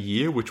a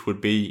year, which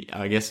would be,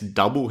 I guess,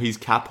 double his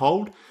cap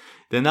hold,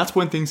 then that's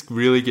when things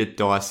really get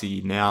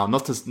dicey. Now, I'm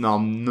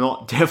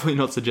definitely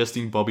not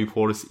suggesting Bobby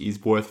Portis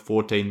is worth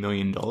 $14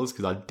 million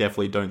because I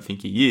definitely don't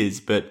think he is,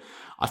 but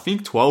I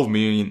think $12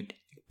 million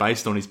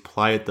based on his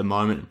play at the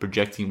moment and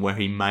projecting where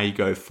he may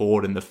go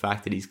forward and the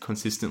fact that he's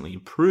consistently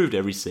improved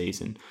every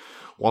season.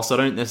 Whilst I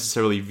don't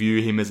necessarily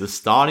view him as a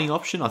starting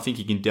option, I think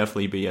he can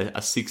definitely be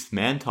a sixth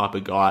man type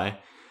of guy.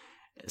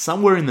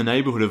 Somewhere in the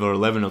neighborhood of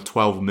 11 or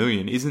 12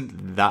 million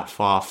isn't that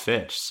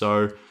far-fetched.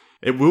 So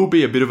it will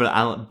be a bit of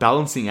a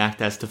balancing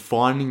act as to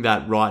finding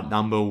that right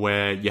number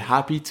where you're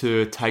happy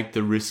to take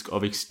the risk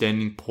of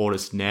extending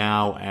Portis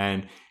now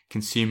and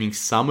consuming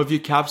some of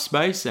your cap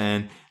space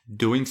and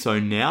doing so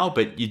now,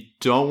 but you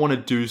don't want to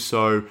do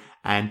so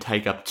and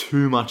take up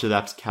too much of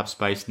that cap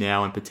space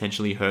now and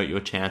potentially hurt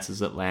your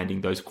chances at landing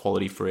those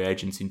quality free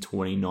agents in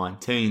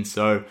 2019.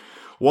 So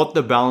what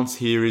the balance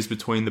here is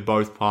between the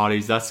both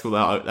parties, that's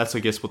I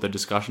guess what the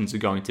discussions are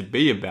going to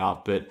be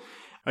about. But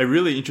a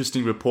really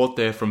interesting report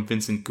there from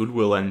Vincent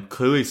Goodwill, and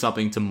clearly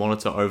something to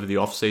monitor over the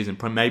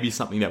offseason, maybe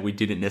something that we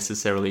didn't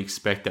necessarily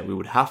expect that we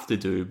would have to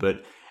do,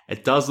 but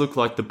it does look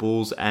like the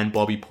Bulls and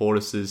Bobby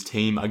Portis'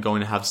 team are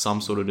going to have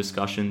some sort of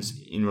discussions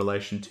in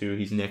relation to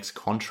his next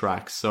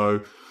contract.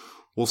 So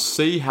we'll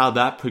see how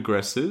that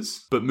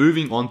progresses. But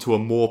moving on to a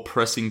more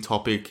pressing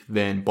topic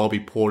than Bobby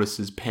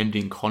Portis'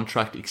 pending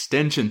contract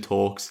extension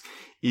talks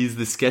is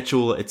the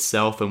schedule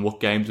itself and what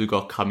games we've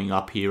got coming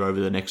up here over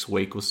the next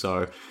week or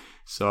so.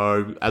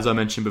 So, as I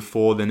mentioned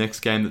before, the next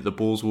game that the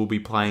Bulls will be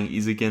playing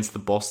is against the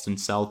Boston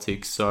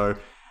Celtics. So,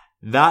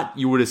 that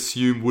you would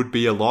assume would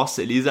be a loss.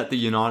 It is at the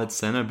United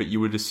Center, but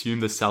you would assume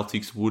the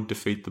Celtics would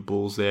defeat the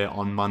Bulls there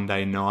on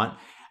Monday night.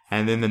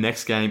 And then the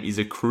next game is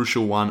a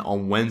crucial one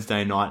on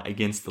Wednesday night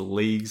against the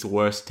league's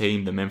worst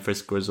team, the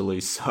Memphis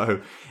Grizzlies.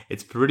 So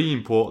it's pretty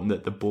important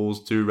that the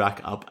Bulls do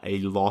rack up a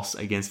loss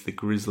against the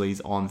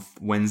Grizzlies on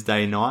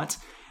Wednesday night.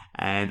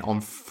 And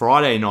on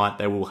Friday night,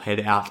 they will head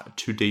out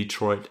to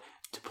Detroit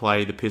to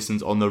play the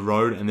Pistons on the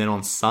road. And then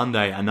on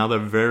Sunday, another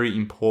very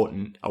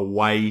important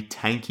away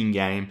tanking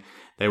game.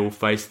 They will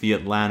face the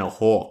Atlanta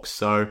Hawks.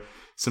 So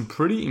some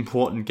pretty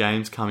important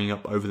games coming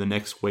up over the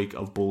next week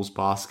of Bulls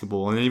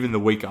basketball. And even the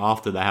week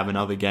after, they have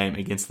another game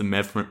against the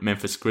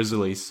Memphis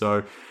Grizzlies.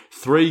 So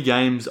 3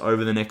 games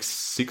over the next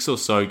 6 or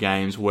so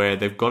games where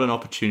they've got an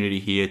opportunity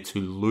here to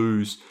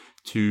lose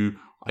to,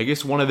 I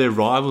guess, one of their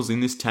rivals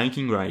in this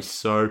tanking race.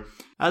 So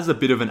as a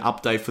bit of an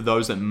update for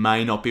those that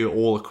may not be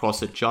all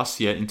across it just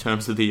yet in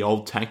terms of the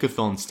old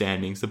tankathon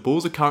standings, the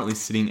Bulls are currently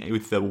sitting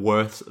with the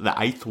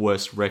 8th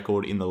worst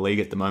record in the league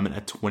at the moment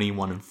at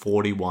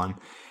 21-41.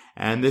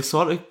 And they're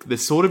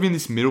sort of in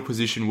this middle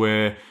position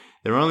where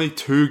they're only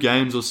 2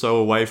 games or so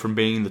away from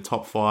being in the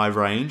top 5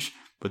 range,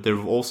 but they're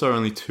also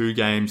only 2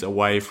 games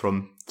away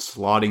from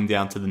sliding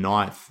down to the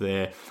 9th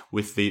there,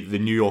 with the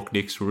New York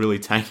Knicks really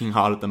tanking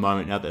hard at the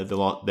moment now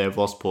that they've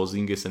lost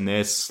Porzingis, and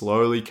they're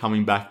slowly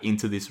coming back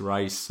into this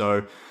race.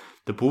 So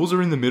the Bulls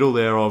are in the middle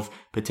there of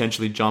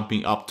potentially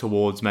jumping up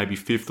towards maybe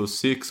 5th or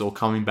 6th or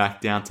coming back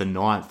down to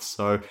 9th.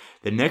 So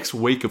the next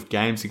week of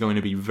games are going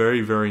to be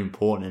very, very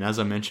important. And as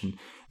I mentioned,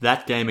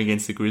 that game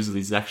against the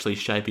Grizzlies is actually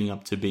shaping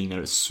up to being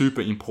a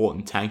super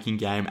important tanking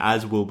game,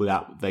 as will be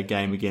that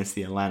game against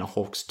the Atlanta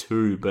Hawks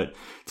too. But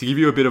to give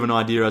you a bit of an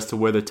idea as to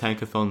where the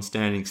tankathon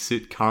standings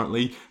sit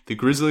currently, the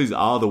Grizzlies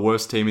are the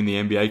worst team in the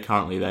NBA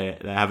currently. They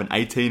have an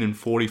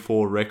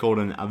 18-44 record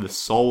and are the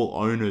sole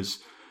owners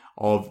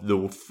of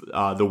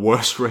the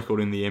worst record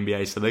in the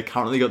NBA. So they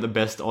currently got the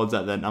best odds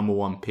at that number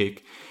 1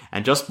 pick.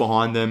 And just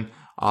behind them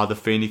are the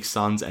Phoenix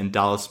Suns and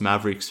Dallas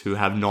Mavericks, who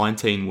have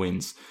 19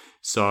 wins.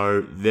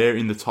 So they're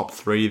in the top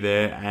 3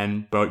 there,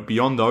 and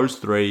beyond those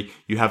 3,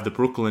 you have the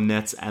Brooklyn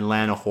Nets,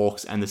 Atlanta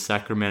Hawks, and the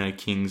Sacramento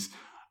Kings,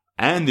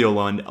 and the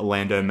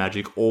Orlando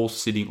Magic all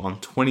sitting on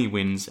 20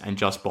 wins, and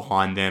just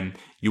behind them,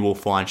 you will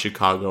find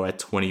Chicago at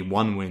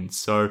 21 wins.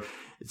 So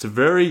it's a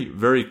very,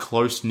 very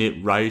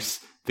close-knit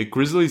race. The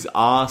Grizzlies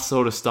are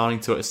sort of starting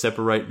to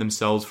separate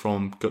themselves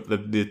from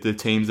the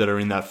teams that are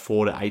in that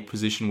 4 to 8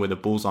 position where the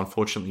Bulls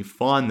unfortunately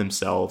find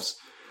themselves.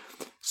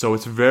 So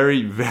it's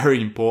very,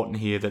 very important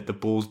here that the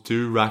Bulls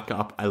do rack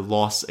up a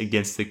loss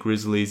against the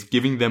Grizzlies,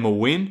 giving them a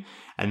win,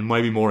 and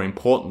maybe more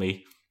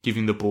importantly,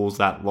 giving the Bulls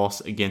that loss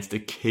against a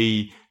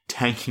key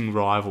tanking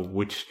rival,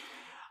 which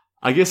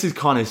I guess is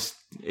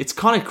it's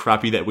kind of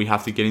crappy that we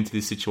have to get into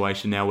this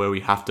situation now where we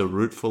have to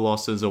root for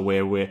losses, or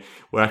where we're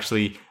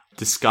actually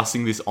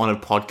discussing this on a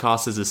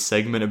podcast as a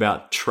segment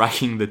about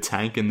tracking the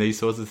tank and these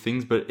sorts of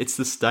things. But it's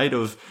the state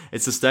of the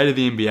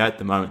NBA at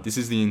the moment. This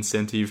is the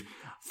incentive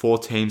for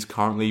teams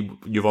currently.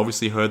 You've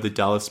obviously heard the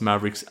Dallas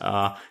Mavericks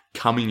are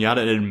coming out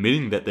and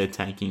admitting that they're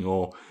tanking,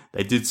 or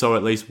they did so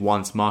at least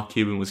once. Mark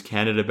Cuban was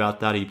candid about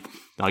that.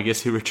 I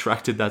guess he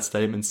retracted that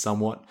statement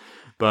somewhat.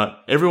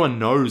 But everyone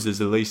knows there's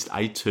at least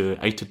 8 to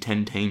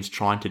 10 teams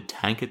trying to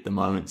tank at the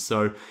moment.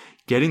 So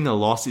getting the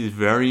loss is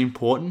very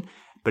important.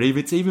 But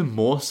it's even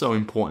more so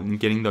important in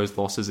getting those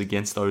losses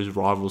against those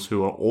rivals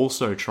who are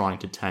also trying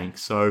to tank.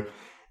 So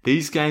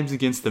these games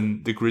against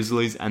the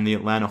Grizzlies and the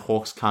Atlanta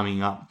Hawks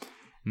coming up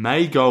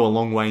may go a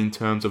long way in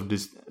terms of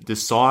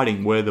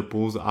deciding where the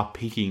Bulls are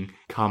picking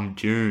come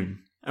June.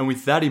 And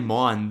with that in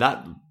mind,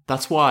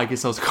 that's why I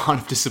guess I was kind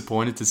of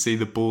disappointed to see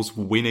the Bulls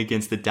win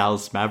against the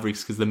Dallas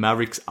Mavericks, because the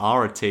Mavericks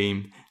are a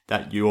team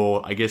that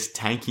you're, I guess,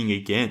 tanking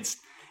against.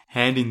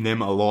 Handing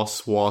them a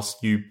loss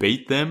whilst you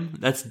beat them,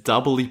 that's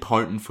doubly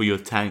potent for your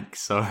tank.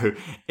 So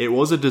it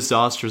was a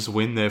disastrous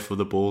win there for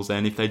the Bulls.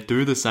 And if they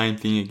do the same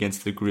thing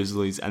against the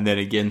Grizzlies and then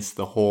against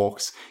the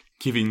Hawks,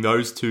 giving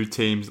those 2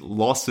 teams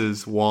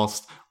losses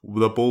whilst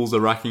the Bulls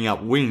are racking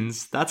up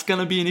wins, that's going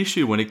to be an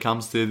issue when it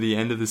comes to the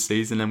end of the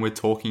season and we're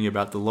talking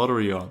about the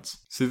lottery odds.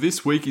 So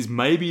this week is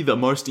maybe the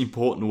most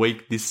important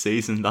week this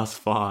season thus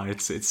far.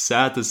 It's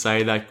sad to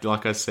say that,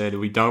 like I said,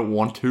 we don't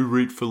want to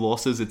root for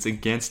losses. It's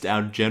against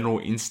our general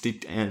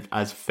instinct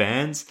as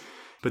fans.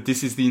 But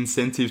this is the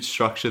incentive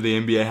structure the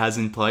NBA has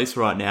in place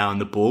right now, and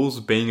the Bulls,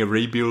 being a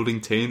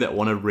rebuilding team that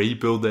want to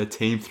rebuild their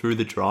team through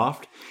the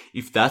draft,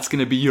 if that's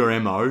going to be your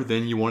MO,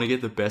 then you want to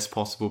get the best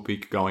possible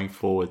pick going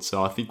forward.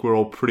 So I think we're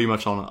all pretty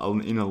much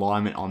in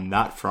alignment on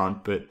that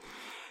front. But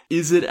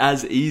is it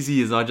as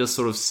easy as I just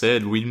sort of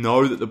said? We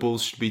know that the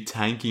Bulls should be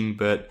tanking,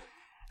 but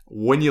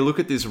when you look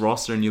at this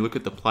roster and you look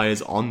at the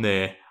players on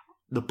there,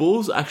 the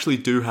Bulls actually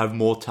do have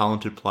more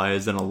talented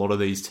players than a lot of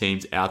these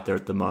teams out there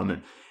at the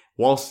moment.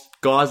 whilst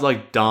guys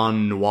like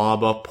Dunn,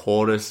 Nwaba,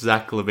 Portis,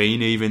 Zach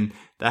LaVine even,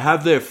 they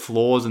have their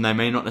flaws and they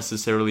may not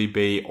necessarily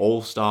be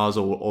all-stars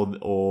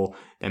or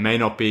they may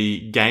not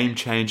be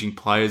game-changing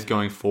players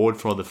going forward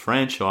for the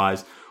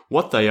franchise.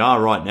 What they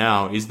are right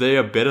now is they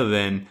are better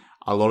than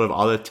a lot of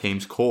other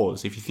teams'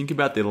 cores. If you think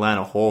about the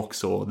Atlanta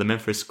Hawks or the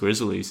Memphis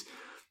Grizzlies,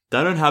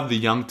 they don't have the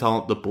young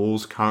talent the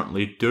Bulls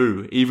currently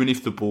do, even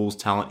if the Bulls'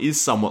 talent is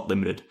somewhat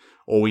limited,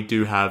 or we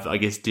do have, I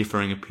guess,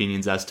 differing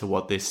opinions as to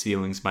what their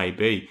ceilings may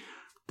be.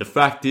 The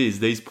fact is,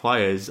 these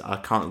players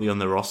are currently on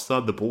the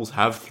roster. The Bulls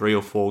have 3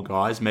 or 4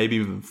 guys, maybe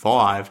even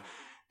 5,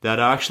 that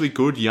are actually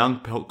good young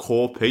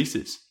core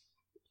pieces.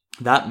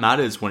 That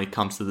matters when it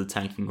comes to the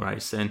tanking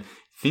race. And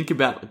think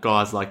about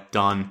guys like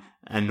Dunn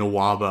and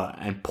Nwaba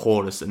and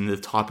Portis and the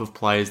type of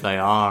players they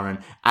are. And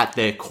at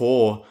their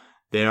core,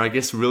 they're, I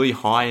guess, really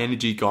high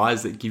energy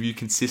guys that give you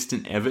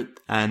consistent effort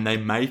and they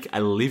make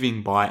a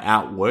living by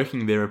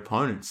outworking their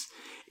opponents.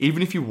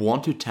 Even if you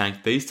want to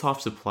tank, these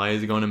types of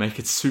players are going to make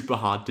it super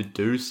hard to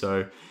do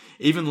so.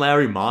 Even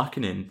Lauri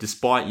Markkanen,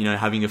 despite,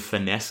 having a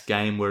finesse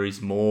game where he's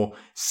more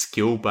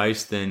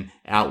skill-based than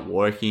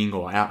outworking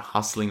or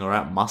out-hustling or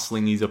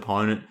out-muscling his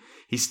opponent,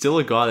 he's still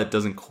a guy that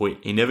doesn't quit.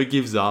 He never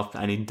gives up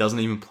and he doesn't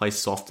even play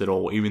soft at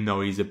all, even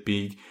though he's a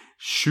big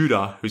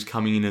shooter who's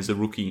coming in as a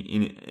rookie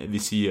in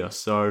this year.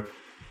 So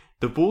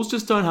the Bulls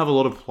just don't have a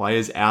lot of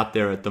players out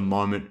there at the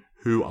moment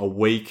who are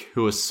weak,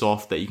 who are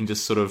soft, that you can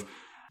just sort of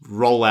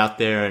roll out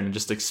there and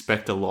just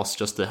expect a loss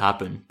just to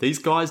happen. These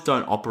guys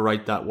don't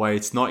operate that way.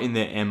 It's not in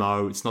their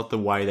MO. It's not the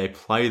way they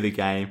play the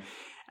game.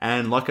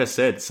 And like I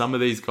said, some of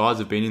these guys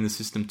have been in the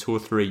system 2 or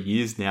 3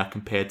 years now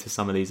compared to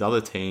some of these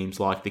other teams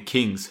like the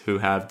Kings, who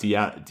have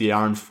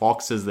De'Aaron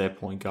Fox as their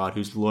point guard,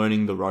 who's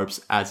learning the ropes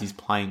as he's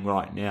playing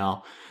right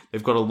now.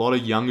 They've got a lot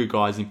of younger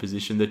guys in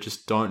position that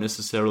just don't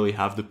necessarily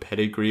have the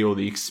pedigree or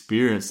the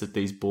experience that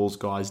these Bulls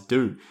guys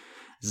do.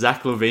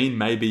 Zach LaVine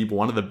may be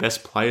one of the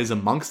best players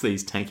amongst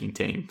these tanking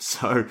teams.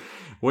 So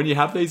when you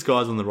have these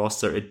guys on the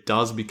roster, it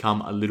does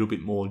become a little bit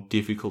more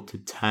difficult to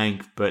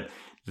tank, but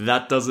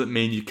that doesn't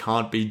mean you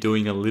can't be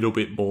doing a little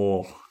bit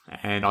more.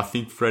 And I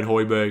think Fred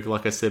Hoiberg,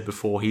 like I said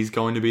before, he's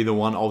going to be the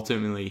one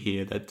ultimately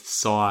here that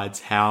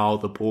decides how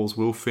the Bulls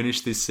will finish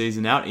this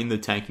season out in the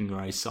tanking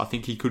race. I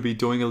think he could be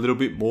doing a little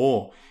bit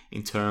more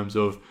in terms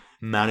of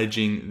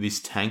managing this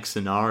tank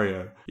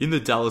scenario. In the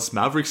Dallas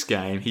Mavericks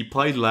game, he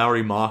played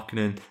Lauri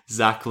Markkanen,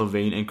 Zach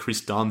LaVine, and Kris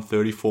Dunn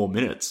 34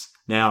 minutes.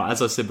 Now,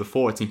 as I said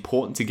before, it's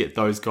important to get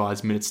those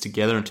guys' minutes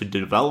together and to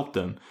develop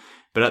them.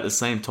 But at the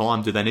same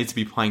time, do they need to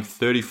be playing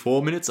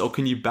 34 minutes, or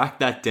can you back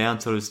that down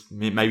to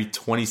maybe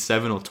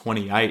 27 or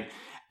 28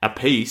 a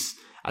piece,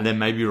 and then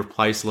maybe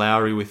replace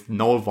Lauri with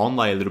Noah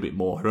Vonleh a little bit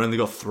more, who only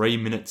got 3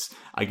 minutes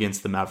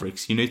against the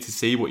Mavericks? You need to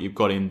see what you've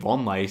got in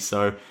Vonleh,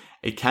 so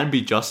it can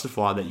be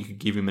justified that you could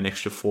give him an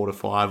extra 4 to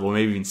 5 or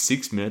maybe even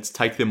 6 minutes,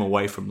 take them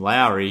away from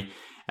Lauri,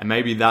 and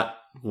maybe that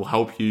will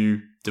help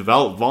you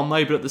develop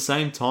Vonleh, but at the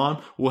same time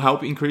will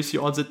help increase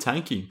your odds at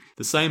tanking.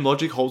 The same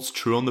logic holds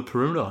true on the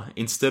perimeter.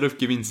 Instead of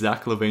giving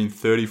Zach LaVine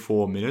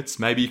 34 minutes,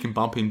 maybe you can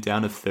bump him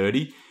down to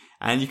 30,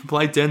 and you can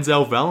play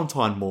Denzel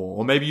Valentine more,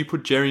 or maybe you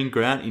put Jerry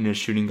Grant in a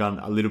shooting gun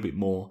a little bit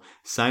more.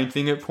 Same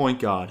thing at point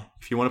guard.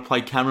 If you want to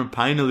play Cameron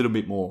Payne a little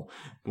bit more,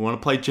 you want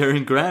to play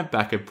Jerry Grant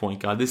back at point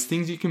guard. There's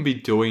things you can be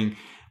doing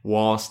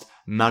whilst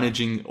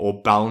managing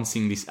or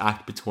balancing this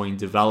act between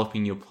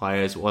developing your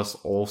players whilst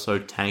also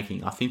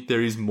tanking. I think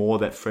there is more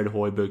that Fred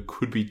Hoiberg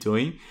could be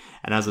doing,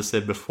 and as I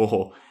said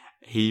before,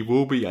 he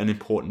will be an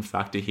important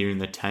factor here in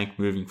the tank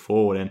moving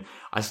forward. And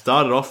I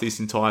started off this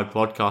entire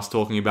podcast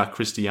talking about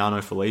Cristiano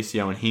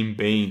Felicio and him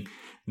being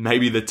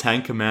maybe the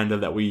tank commander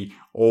that we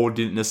all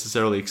didn't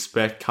necessarily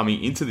expect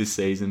coming into this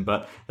season,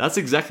 but that's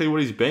exactly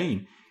what he's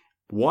been.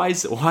 Why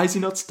is he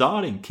not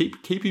starting?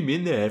 Keep him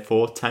in there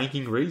for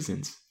tanking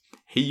reasons.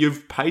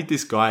 You've paid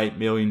this guy $8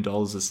 million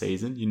a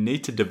season. You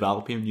need to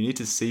develop him. You need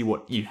to see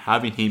what you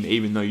have in him,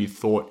 even though you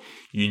thought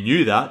you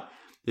knew that.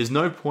 There's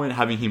no point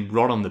having him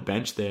rot on the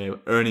bench there,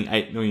 earning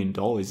 $8 million.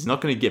 He's not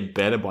going to get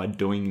better by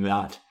doing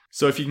that.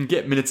 So if you can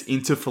get minutes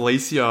into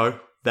Felicio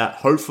that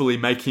hopefully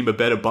make him a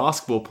better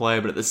basketball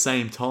player, but at the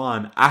same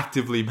time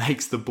actively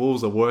makes the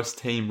Bulls a worse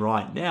team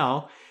right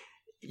now,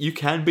 you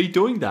can be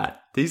doing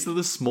that. These are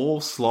the small,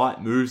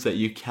 slight moves that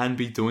you can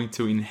be doing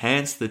to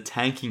enhance the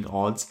tanking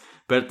odds,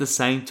 but at the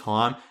same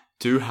time,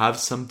 do have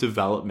some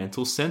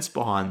developmental sense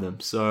behind them.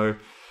 So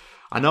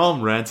I know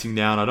I'm ranting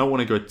now, and I don't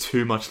want to go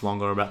too much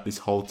longer about this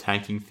whole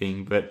tanking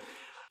thing, but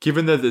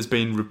given that there's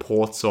been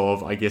reports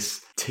of, I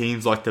guess,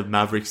 teams like the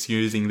Mavericks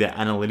using their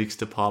analytics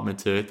department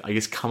to, I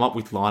guess, come up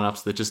with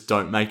lineups that just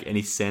don't make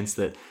any sense,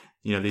 that,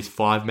 these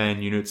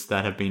 5-man units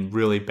that have been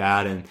really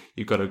bad, and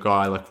you've got a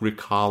guy like Rick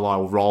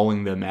Carlisle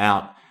rolling them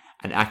out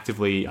and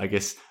actively, I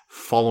guess,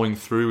 following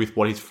through with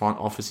what his front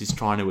office is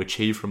trying to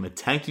achieve from a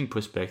tanking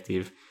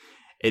perspective,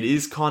 it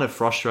is kind of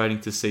frustrating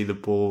to see the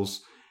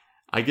Bulls,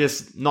 I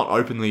guess, not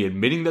openly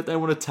admitting that they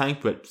want to tank,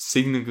 but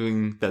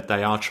signaling that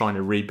they are trying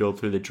to rebuild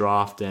through the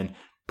draft and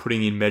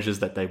putting in measures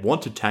that they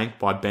want to tank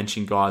by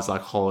benching guys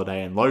like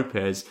Holiday and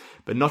Lopez,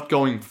 but not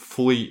going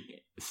fully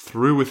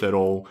through with it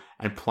all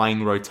and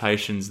playing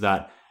rotations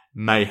that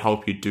may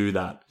help you do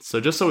that.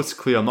 So just so it's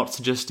clear, I'm not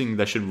suggesting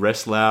they should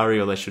rest Lauri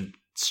or they should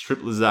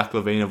strip Zach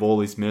LaVine of all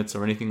his minutes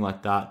or anything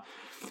like that.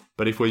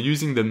 But if we're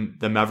using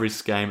the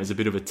Mavericks game as a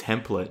bit of a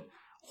template,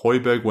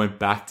 Højbjerg went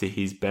back to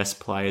his best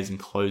players and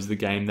closed the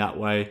game that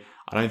way.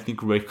 I don't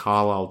think Rick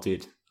Carlisle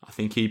did. I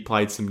think he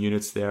played some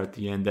units there at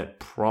the end that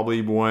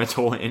probably weren't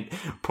going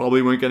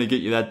to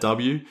get you that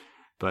W.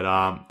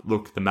 But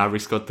look, the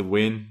Mavericks got the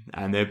win,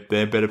 and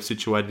they're better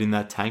situated in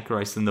that tank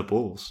race than the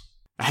Bulls.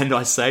 And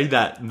I say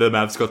that the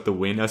Mavs got the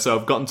win. So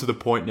I've gotten to the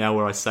point now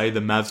where I say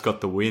the Mavs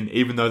got the win,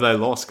 even though they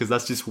lost, because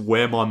that's just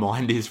where my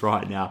mind is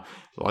right now.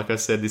 Like I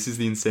said, this is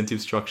the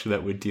incentive structure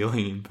that we're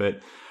dealing in.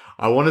 But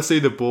I want to see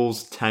the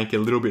Bulls tank a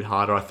little bit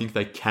harder. I think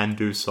they can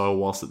do so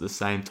whilst at the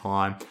same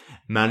time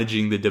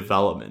managing the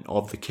development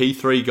of the key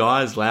three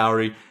guys,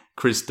 Lauri,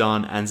 Kris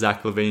Dunn, and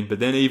Zach LaVine. But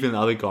then even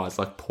other guys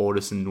like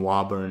Portis and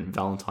Nwaba and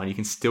Valentine, you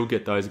can still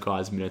get those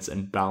guys minutes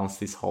and balance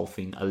this whole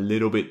thing a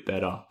little bit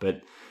better.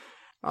 But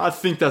I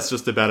think that's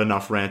just about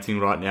enough ranting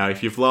right now.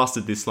 If you've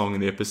lasted this long in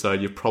the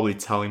episode, you're probably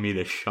telling me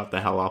to shut the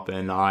hell up,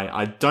 and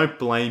I don't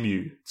blame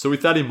you. So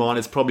with that in mind,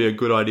 it's probably a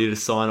good idea to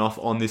sign off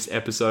on this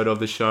episode of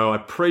the show. I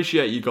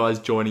appreciate you guys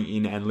joining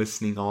in and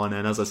listening on,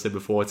 and as I said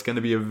before, it's going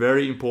to be a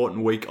very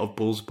important week of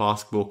Bulls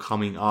basketball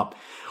coming up.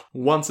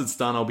 Once it's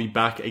done, I'll be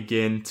back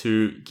again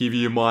to give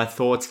you my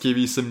thoughts, give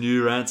you some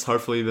new rants.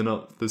 Hopefully they're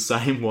not the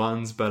same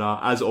ones, but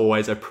as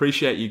always, I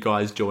appreciate you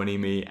guys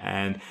joining me,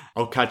 and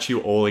I'll catch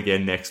you all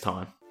again next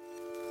time.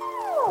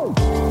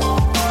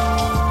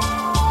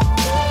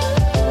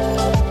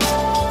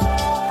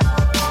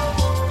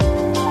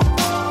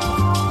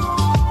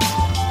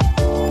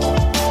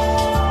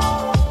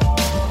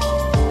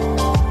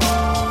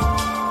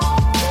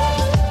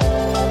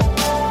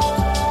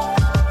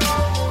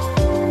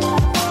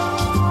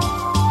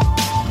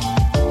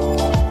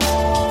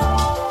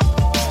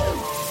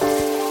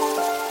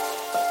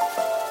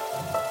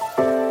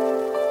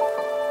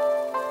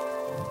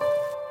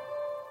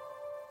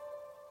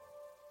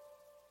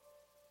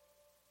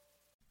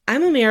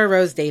 I'm Amira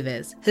Rose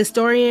Davis,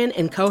 historian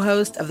and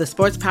co-host of the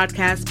sports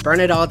podcast Burn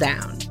It All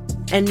Down.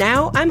 And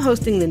now I'm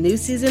hosting the new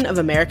season of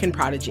American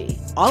Prodigy,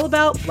 all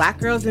about Black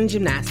girls in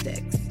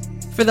gymnastics.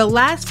 For the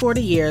last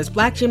 40 years,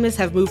 Black gymnasts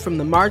have moved from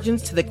the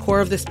margins to the core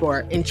of the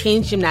sport and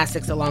changed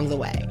gymnastics along the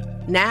way.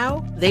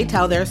 Now, they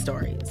tell their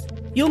stories.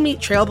 You'll meet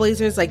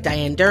trailblazers like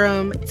Diane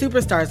Durham,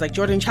 superstars like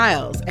Jordan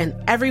Childs, and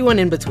everyone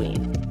in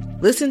between.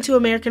 Listen to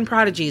American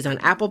Prodigies on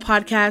Apple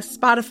Podcasts,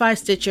 Spotify,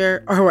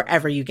 Stitcher, or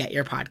wherever you get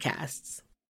your podcasts.